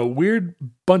 What a weird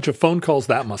bunch of phone calls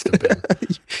that must have been.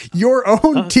 Your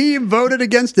own team voted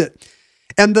against it.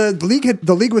 And the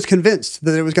league was convinced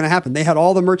that it was going to happen. They had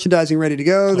all the merchandising ready to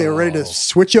go. They were ready to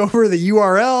switch over the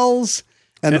URLs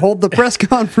and hold the press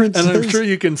conferences. And I'm sure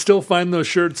you can still find those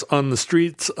shirts on the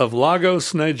streets of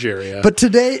Lagos, Nigeria. But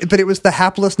it was the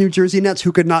hapless New Jersey Nets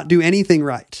who could not do anything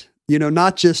right.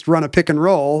 Not just run a pick and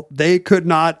roll. They could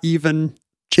not even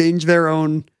change their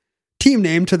own team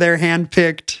name to their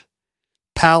hand-picked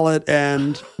palette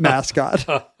and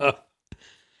mascot.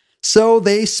 So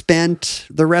they spent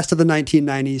the rest of the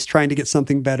 1990s trying to get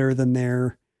something better than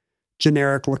their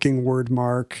generic-looking word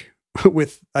mark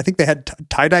with, I think they had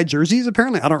tie-dye jerseys,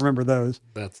 apparently. I don't remember those.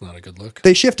 That's not a good look.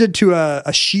 They shifted to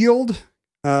a shield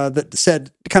that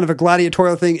said kind of a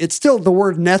gladiatorial thing. It's still the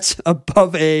word Nets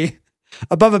above a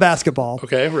basketball.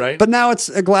 Okay, right. But now it's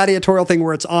a gladiatorial thing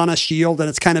where it's on a shield and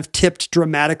it's kind of tipped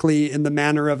dramatically in the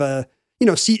manner of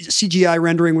CGI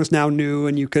rendering was now new,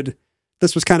 and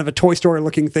this was kind of a Toy Story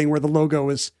looking thing where the logo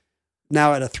is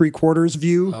now at a 3/4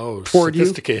 view toward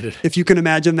sophisticated. you. If you can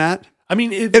imagine that. I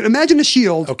mean, imagine a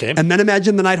shield, okay, and then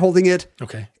imagine the knight holding it.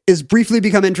 Okay, is briefly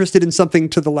become interested in something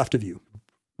to the left of you.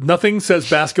 Nothing says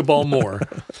basketball more.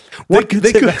 They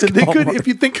could, if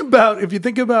you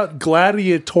think about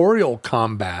gladiatorial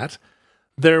combat,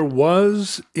 there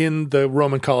was in the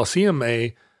Roman Colosseum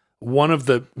one of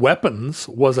the weapons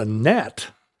was a net.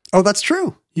 Oh, that's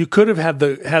true. You could have had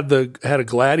a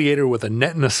gladiator with a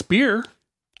net and a spear.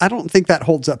 I don't think that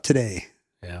holds up today.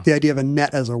 Yeah. The idea of a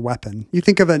net as a weapon. You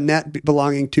think of a net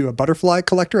belonging to a butterfly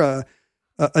collector,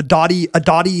 a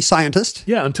dotty scientist.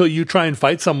 Yeah, until you try and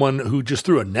fight someone who just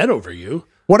threw a net over you.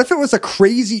 What if it was a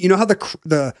crazy, how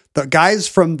the guys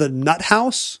from the Nut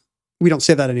House, we don't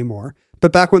say that anymore,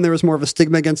 but back when there was more of a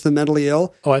stigma against the mentally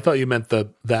ill. Oh, I thought you meant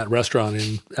that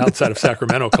restaurant outside of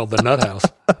Sacramento called the Nut House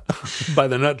by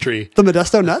the nut tree. The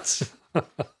Modesto Nuts?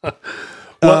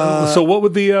 So what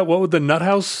would the Nut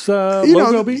House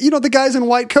logo be? The guys in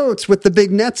white coats with the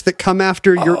big nets that come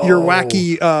after your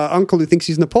wacky uncle who thinks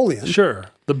he's Napoleon. Sure,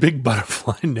 the big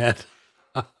butterfly net.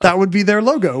 That would be their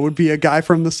logo. Would be a guy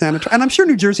from the sanatorium, and I'm sure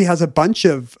New Jersey has a bunch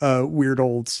of weird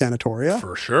old sanatoria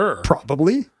for sure,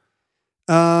 probably.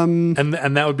 And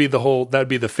that would be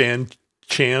the fan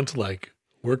chant, like,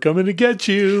 "We're coming to get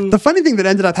you." The funny thing that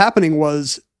ended up happening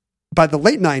was, by the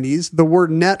late 90s, the word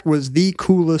net was the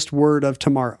coolest word of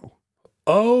tomorrow.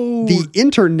 Oh. The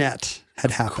internet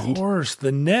had happened. Of course,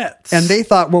 the nets. And they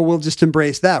thought, well, we'll just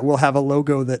embrace that. We'll have a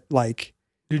logo that, like,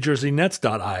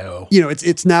 NewJerseyNets.io.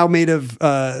 It's now made of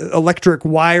electric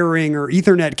wiring or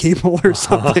Ethernet cable or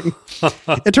something.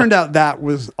 It turned out that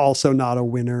was also not a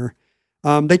winner.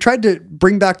 They tried to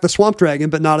bring back the Swamp Dragon,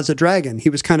 but not as a dragon. He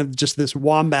was kind of just this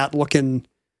wombat-looking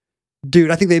dude.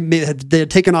 I think they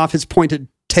had taken off his pointed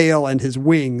tail and his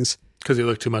wings. Because he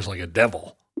looked too much like a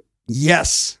devil.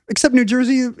 Yes. Except New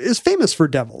Jersey is famous for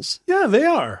devils. Yeah, they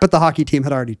are. But the NHL team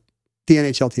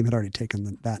had already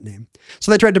taken that name.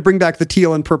 So they tried to bring back the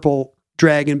teal and purple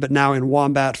dragon, but now in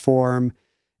wombat form,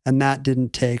 and that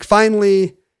didn't take.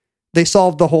 Finally, they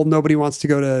solved the whole nobody wants to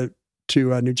go to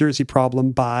New Jersey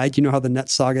problem by, do you know how the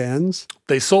Nets saga ends?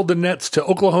 They sold the Nets to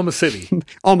Oklahoma City.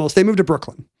 Almost. They moved to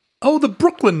Brooklyn. Oh, the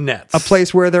Brooklyn Nets. A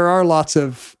place where there are lots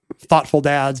of thoughtful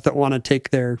dads that want to take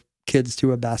their kids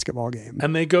to a basketball game.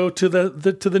 And they go to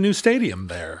the new stadium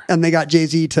there. And they got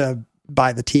Jay-Z to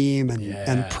buy the team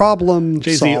and problem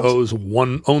Jay-Z solved. owns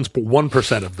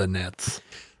 1% of the Nets.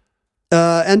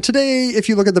 And today, if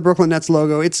you look at the Brooklyn Nets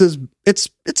logo, it's as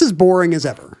boring as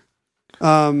ever.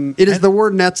 It is the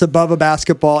word Nets above a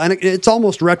basketball, and it's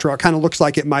almost retro. It kind of looks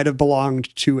like it might have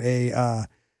belonged to a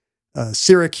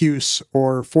Syracuse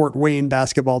or Fort Wayne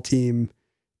basketball team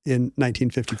in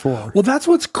 1954. Well, that's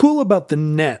what's cool about the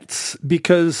Nets,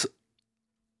 because,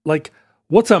 like,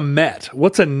 what's a Met?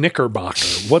 What's a Knickerbocker?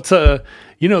 What's the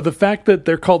fact that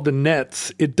they're called the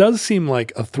Nets, it does seem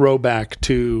like a throwback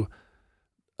to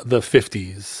the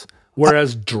 50s,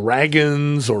 whereas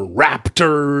Dragons or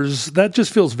Raptors, that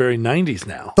just feels very 90s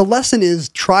now. The lesson is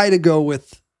try to go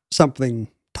with something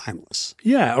timeless.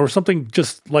 Yeah, or something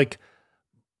just like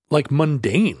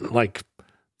mundane, like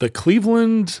the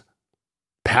Cleveland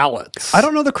Pallets. I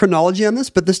don't know the chronology on this,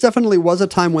 but this definitely was a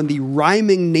time when the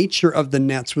rhyming nature of the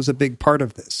Nets was a big part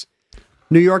of this.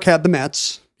 New York had the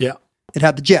Mets. Yeah. It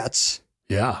had the Jets.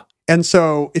 Yeah. And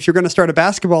so if you're going to start a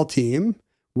basketball team,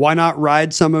 why not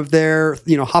ride some of their,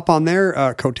 hop on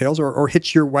their coattails or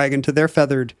hitch your wagon to their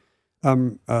feathered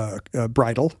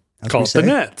bridle? Call it the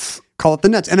Nets. Call it the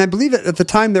Nets. And I believe at the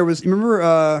time there was,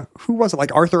 remember, who was it?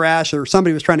 Like Arthur Ashe or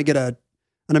somebody was trying to get an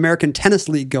American tennis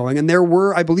league going. And there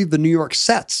were, I believe, the New York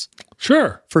Sets.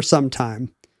 Sure. For some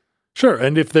time. Sure.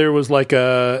 And if there's like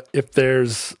an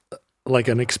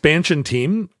expansion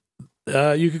team,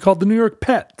 you could call it the New York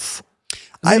Pets.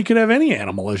 You could have any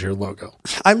animal as your logo.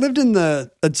 I lived in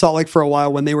Salt Lake for a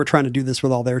while when they were trying to do this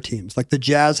with all their teams. Like the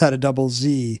Jazz had a double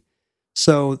Z.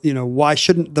 So, why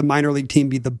shouldn't the minor league team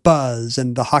be the Buzz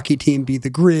and the hockey team be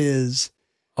the Grizz?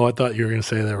 Oh, I thought you were going to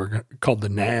say they were called the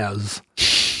Naz.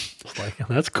 Like,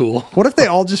 that's cool. What if they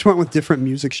all just went with different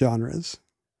music genres?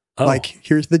 Oh. Like,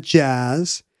 here's the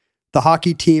Jazz. The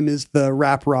hockey team is the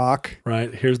rap rock.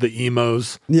 Right. Here's the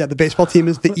emos. Yeah, the baseball team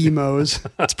is the emos.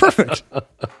 It's perfect.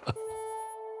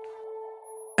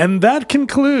 And that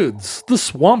concludes the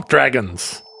Swamp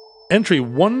Dragons. Entry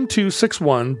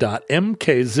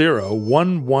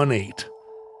 1261.MK0118.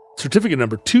 Certificate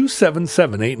number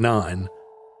 27789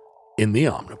 in the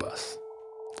omnibus.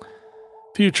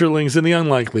 Future links in the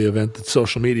unlikely event that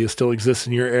social media still exists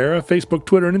in your era, Facebook,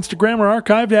 Twitter, and Instagram are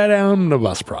archived at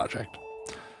Omnibus Project.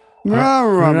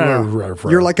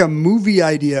 You're like a movie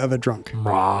idea of a drunk. John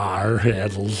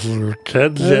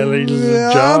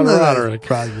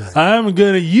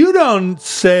Roderick. You don't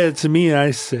say it to me, I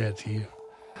say it to you.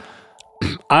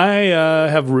 I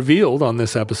have revealed on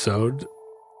this episode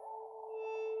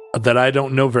that I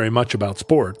don't know very much about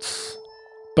sports,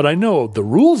 but I know the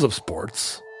rules of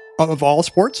sports. Of all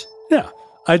sports? Yeah.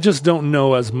 I just don't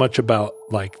know as much about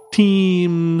like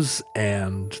teams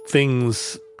and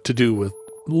things to do with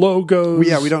logos.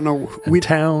 Yeah, we don't know.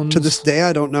 Towns. To this day,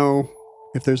 I don't know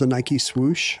if there's a Nike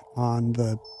swoosh on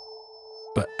the.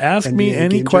 But ask NBA me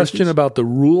any question jerseys. about the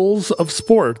rules of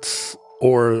sports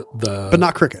or but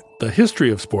not cricket. The history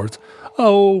of sports.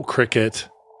 Oh, cricket.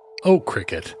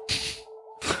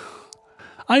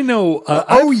 I know.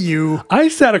 I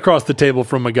sat across the table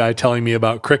from a guy telling me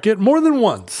about cricket more than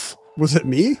once. Was it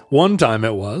me? One time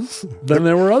it was. Then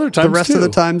there were other times The rest too. of the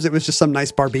times it was just some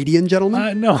nice Barbadian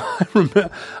gentleman? No, I remember.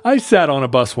 I sat on a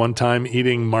bus one time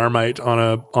eating Marmite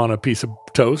on a piece of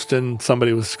toast, and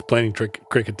somebody was explaining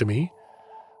cricket to me.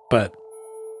 But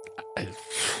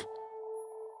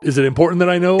is it important that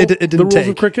I know the rules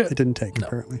of cricket? It didn't take,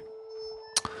 apparently.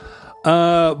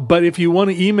 But if you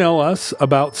want to email us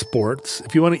about sports,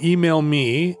 if you want to email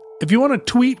me, if you want to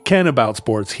tweet Ken about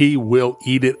sports, he will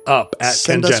eat it up at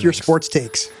Send Ken us your Jennings. sports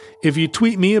takes. If you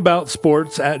tweet me about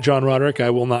sports at John Roderick,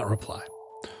 I will not reply.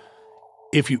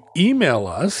 If you email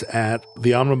us at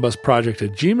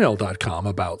theomnibusproject@gmail.com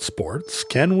about sports,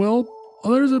 Ken will,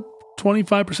 there's a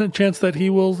 25% chance that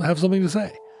he will have something to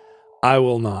say. I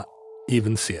will not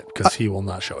even see it because he will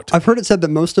not show it to me. I've heard it said that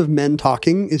most of men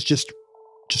talking is just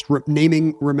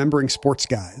remembering sports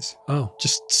guys. Oh.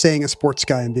 Just saying a sports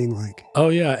guy and being like, oh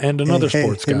yeah, and another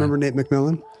sports guy. Remember Nate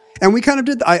McMillan? And we kind of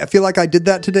did, I feel like I did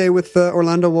that today with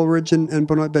Orlando Woolridge and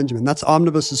Benoit Benjamin. That's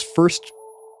Omnibus's first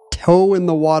toe in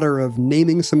the water of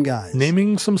naming some guys.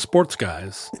 Naming some sports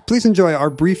guys. Please enjoy our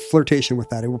brief flirtation with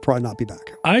that. It will probably not be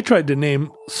back. I tried to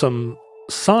name some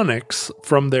Sonics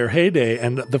from their heyday,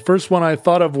 and the first one I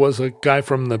thought of was a guy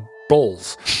from the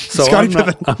Bulls. So I'm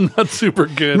not super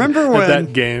good at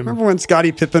that game. Remember when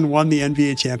Scottie Pippen won the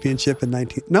NBA championship in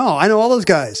 19... No, I know all those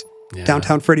guys. Yeah.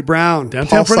 Downtown Freddie Brown.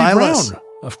 Downtown Paul Freddie Silas, Brown.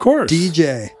 Of course.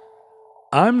 DJ.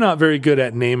 I'm not very good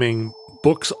at naming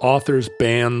books, authors,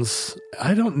 bands.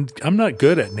 I'm not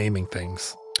good at naming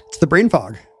things. It's the brain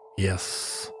fog.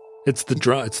 Yes. It's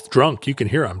drunk. You can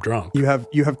hear I'm drunk. You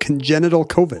have congenital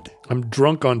COVID. I'm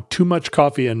drunk on too much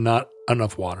coffee and not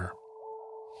enough water.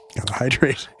 Gotta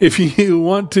hydrate. If you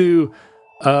want to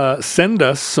send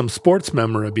us some sports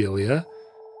memorabilia,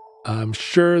 I'm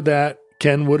sure that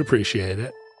Ken would appreciate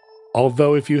it.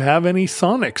 Although if you have any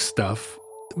Sonic stuff,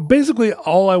 basically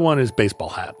all I want is baseball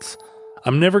hats.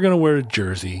 I'm never going to wear a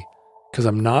jersey because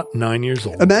I'm not 9 years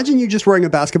old. Imagine you just wearing a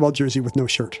basketball jersey with no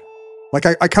shirt. Like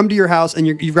I come to your house and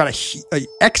you've got a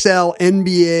XL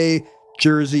NBA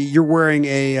jersey. You're wearing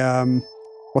a,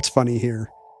 what's funny here?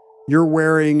 You're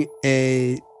wearing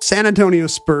a San Antonio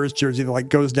Spurs jersey that like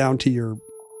goes down to your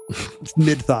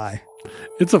mid thigh.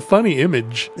 It's a funny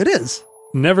image. It is.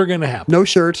 Never going to happen. No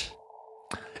shirt.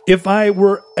 If I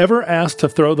were ever asked to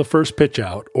throw the first pitch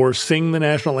out or sing the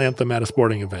national anthem at a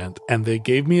sporting event and they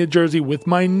gave me a jersey with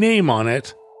my name on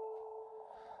it,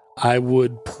 I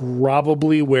would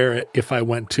probably wear it if I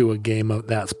went to a game of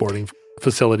that sporting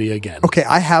facility again. Okay,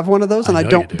 I have one of those and I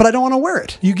don't want to wear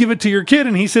it. You give it to your kid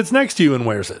and he sits next to you and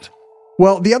wears it.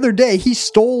 Well, the other day he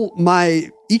stole my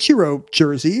Ichiro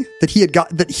jersey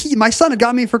that my son had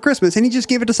got me for Christmas, and he just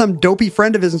gave it to some dopey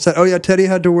friend of his and said, "Oh yeah, Teddy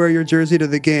had to wear your jersey to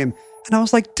the game." And I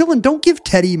was like, "Dylan, don't give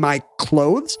Teddy my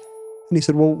clothes." And he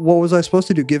said, "Well, what was I supposed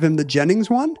to do? Give him the Jennings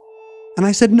one?" And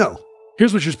I said, "No.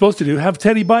 Here's what you're supposed to do. Have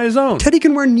Teddy buy his own." Teddy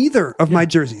can wear neither of my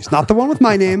jerseys. Not the one with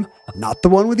my name, not the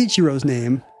one with Ichiro's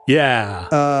name.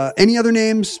 Yeah. Any other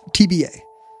names, TBA.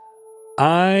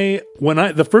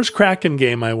 The first Kraken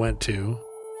game I went to,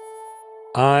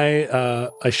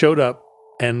 I showed up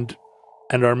and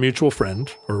our mutual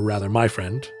friend, or rather my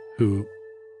friend, who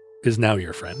is now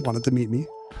your friend, wanted to meet me.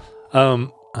 I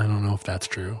don't know if that's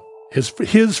true.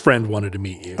 His friend wanted to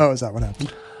meet you. Oh, is that what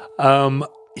happened?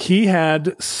 He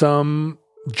had some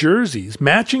jerseys,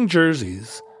 matching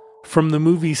jerseys from the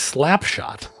movie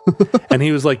Slapshot. And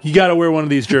he was like, "You got to wear one of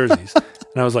these jerseys."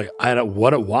 And I was like,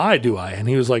 why do I? And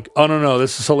he was like, "Oh, no,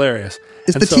 this is hilarious."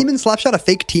 Is the team in Slapshot a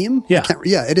fake team? Yeah.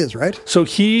 Yeah, it is, right? So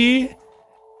he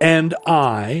and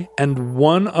I and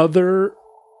one other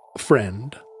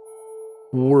friend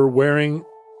were wearing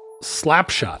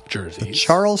Slapshot jerseys. The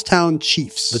Charlestown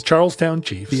Chiefs.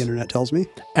 The internet tells me.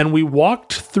 And we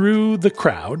walked through the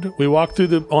crowd. We walked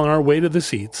through on our way to the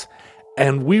seats,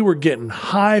 and we were getting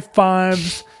high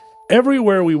fives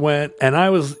everywhere we went. And I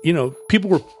was, people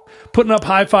were putting up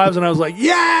high fives, and I was like,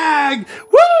 "Yeah,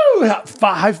 woo!"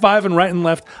 High five and right and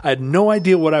left. I had no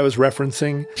idea what I was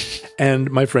referencing. And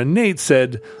my friend Nate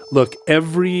said, "Look,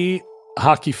 every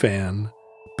hockey fan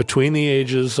between the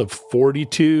ages of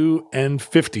 42 and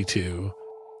 52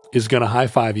 is going to high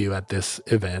five you at this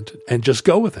event, and just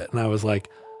go with it." And I was like,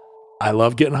 "I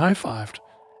love getting high fived."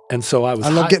 And so I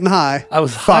love getting high. I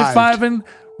was high fiving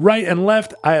right and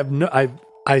left.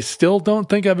 I still don't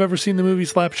think I've ever seen the movie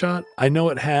Slapshot. I know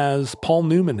it has Paul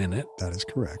Newman in it. That is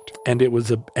correct. And it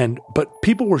was but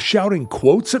people were shouting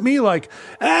quotes at me like,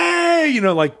 "Hey,"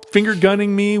 like finger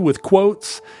gunning me with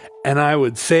quotes. And I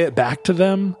would say it back to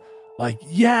them like,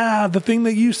 "Yeah, the thing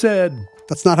that you said."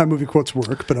 That's not how movie quotes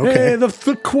work, but okay. Hey,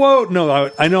 the quote.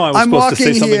 No, I know I was supposed to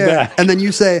say something back. And then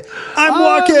you say, I'm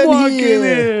walking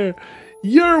here.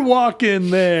 You're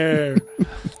walking there.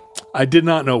 I did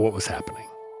not know what was happening,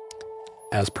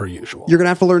 as per usual. You're going to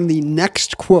have to learn the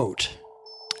next quote.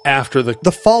 After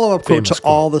the follow-up quote to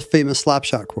all the famous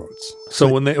Slapshot quotes. So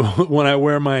when I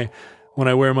wear my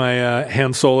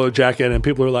Han Solo jacket and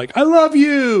people are like, "I love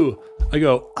you," I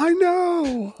go, "I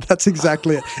know." That's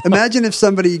exactly it. Imagine if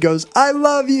somebody goes, "I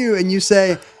love you," and you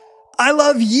say, "I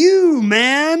love you,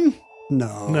 man."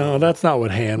 No, that's not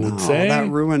what Han would say. That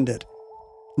ruined it.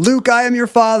 "Luke, I am your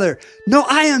father." "No,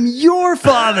 I am your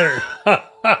father."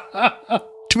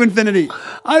 To infinity.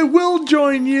 "I will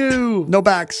join you." No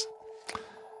backs.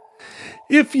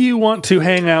 If you want to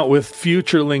hang out with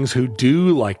futurelings who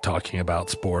do like talking about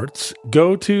sports,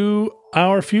 go to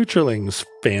our futurelings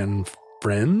fan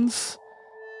friends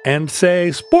and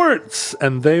say sports,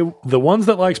 and the ones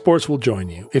that like sports will join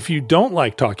you. If you don't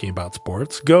like talking about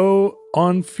sports, go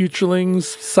on futurelings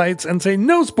sites and say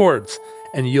no sports,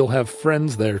 and you'll have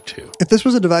friends there too. If this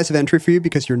was a divisive entry for you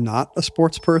because you're not a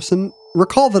sports person,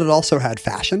 recall that it also had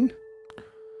fashion.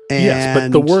 Yes,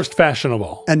 but the worst fashion of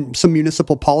all. And some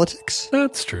municipal politics.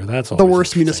 That's true. That's all. The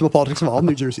worst municipal politics of all,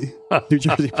 New Jersey. New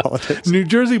Jersey politics. New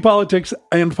Jersey politics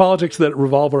and politics that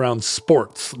revolve around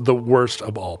sports. The worst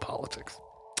of all politics.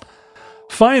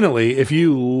 Finally, if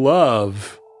you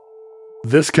love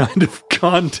this kind of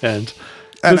content,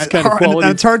 this kind of quality,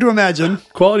 and it's hard to imagine,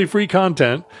 quality-free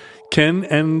content, Ken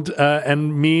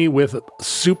and me with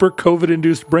super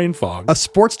COVID-induced brain fog. A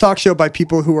sports talk show by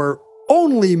people who are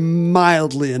only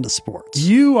mildly into sports.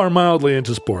 You are mildly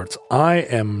into sports. I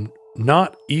am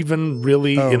not even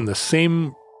really in the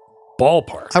same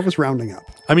ballpark. I was rounding up.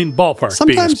 I mean, ballpark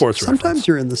being a sports Sometimes reference.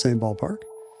 you're in the same ballpark.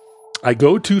 I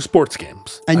go to sports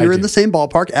games. And you're in the same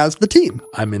ballpark as the team.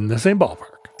 I'm in the same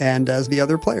ballpark. And as the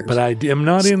other players. But I am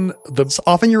not in the... So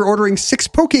often you're ordering 6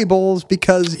 Poke Bowls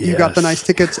because you got the Yes. nice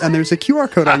tickets and there's a QR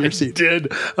code on your seat.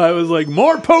 I was like,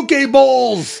 more Poke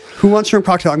Bowls! Who wants shrimp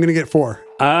cocktail? I'm going to get 4.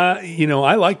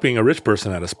 I like being a rich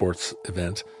person at a sports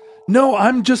event. No,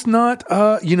 I'm just not...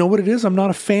 you know what it is? I'm not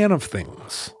a fan of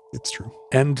things. It's true.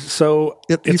 And so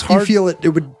It's it's you hard... feel it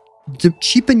would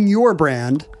cheapen your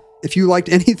brand if you liked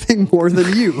anything more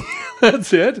than you.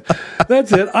 That's it.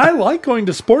 That's it. I like going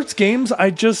to sports games.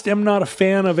 I just am not a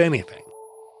fan of anything.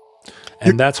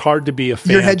 And that's hard to be a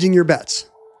fan. You're hedging your bets.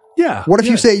 Yeah. What if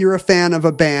you say you're a fan of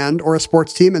a band or a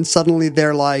sports team and suddenly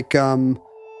they're like,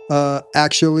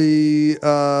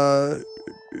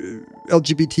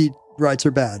 LGBT rights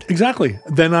are bad? Exactly.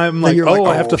 Then I'm like, you're like,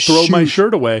 I have to throw my shoot.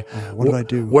 shirt away. What did I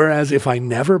do? Whereas if I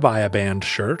never buy a band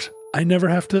shirt, I never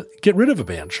have to get rid of a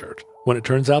band shirt when it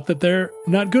turns out that they're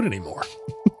not good anymore.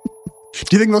 Do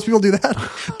you think most people do that?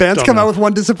 Bands Don't come know. out with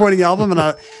one disappointing album and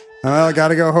I got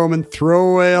to go home and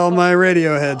throw away all my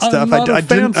Radiohead stuff. I'm not a I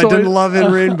fan, so didn't love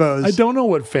In Rainbows. I don't know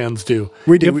what fans do.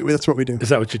 We do. That's what we do. Is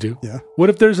that what you do? Yeah. What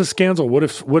if there's a scandal? What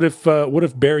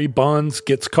if Barry Bonds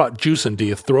gets caught juicing? Do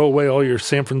you throw away all your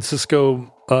San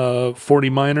Francisco 40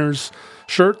 Miners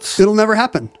shirts? It'll never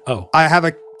happen. Oh. I have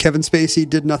a Kevin Spacey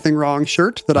did nothing wrong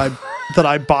shirt that I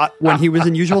bought when he was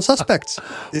in Usual Suspects.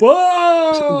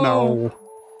 Whoa!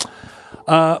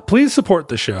 No. Please support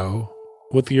the show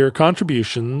with your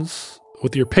contributions,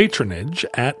 with your patronage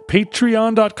at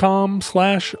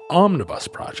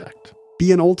patreon.com/omnibusproject.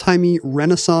 Be an old-timey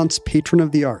Renaissance patron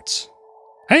of the arts.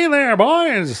 Hey there,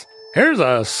 boys! Here's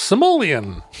a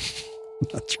simoleon.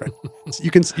 That's right.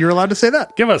 You're allowed to say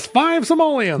that. Give us 5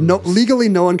 simoleons. No, legally,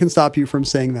 no one can stop you from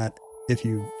saying that if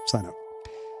you sign up.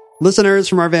 Listeners,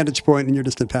 from our vantage point in your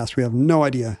distant past, we have no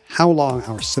idea how long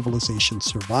our civilization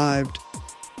survived.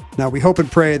 Now, we hope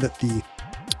and pray that the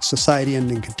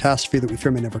society-ending catastrophe that we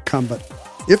fear may never come, but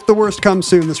if the worst comes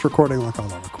soon, this recording, like all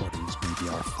our recordings, may be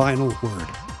our final word.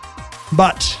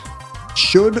 But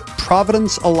should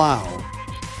Providence allow,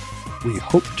 we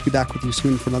hope to be back with you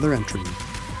soon for another entry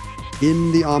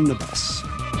in the Omnibus.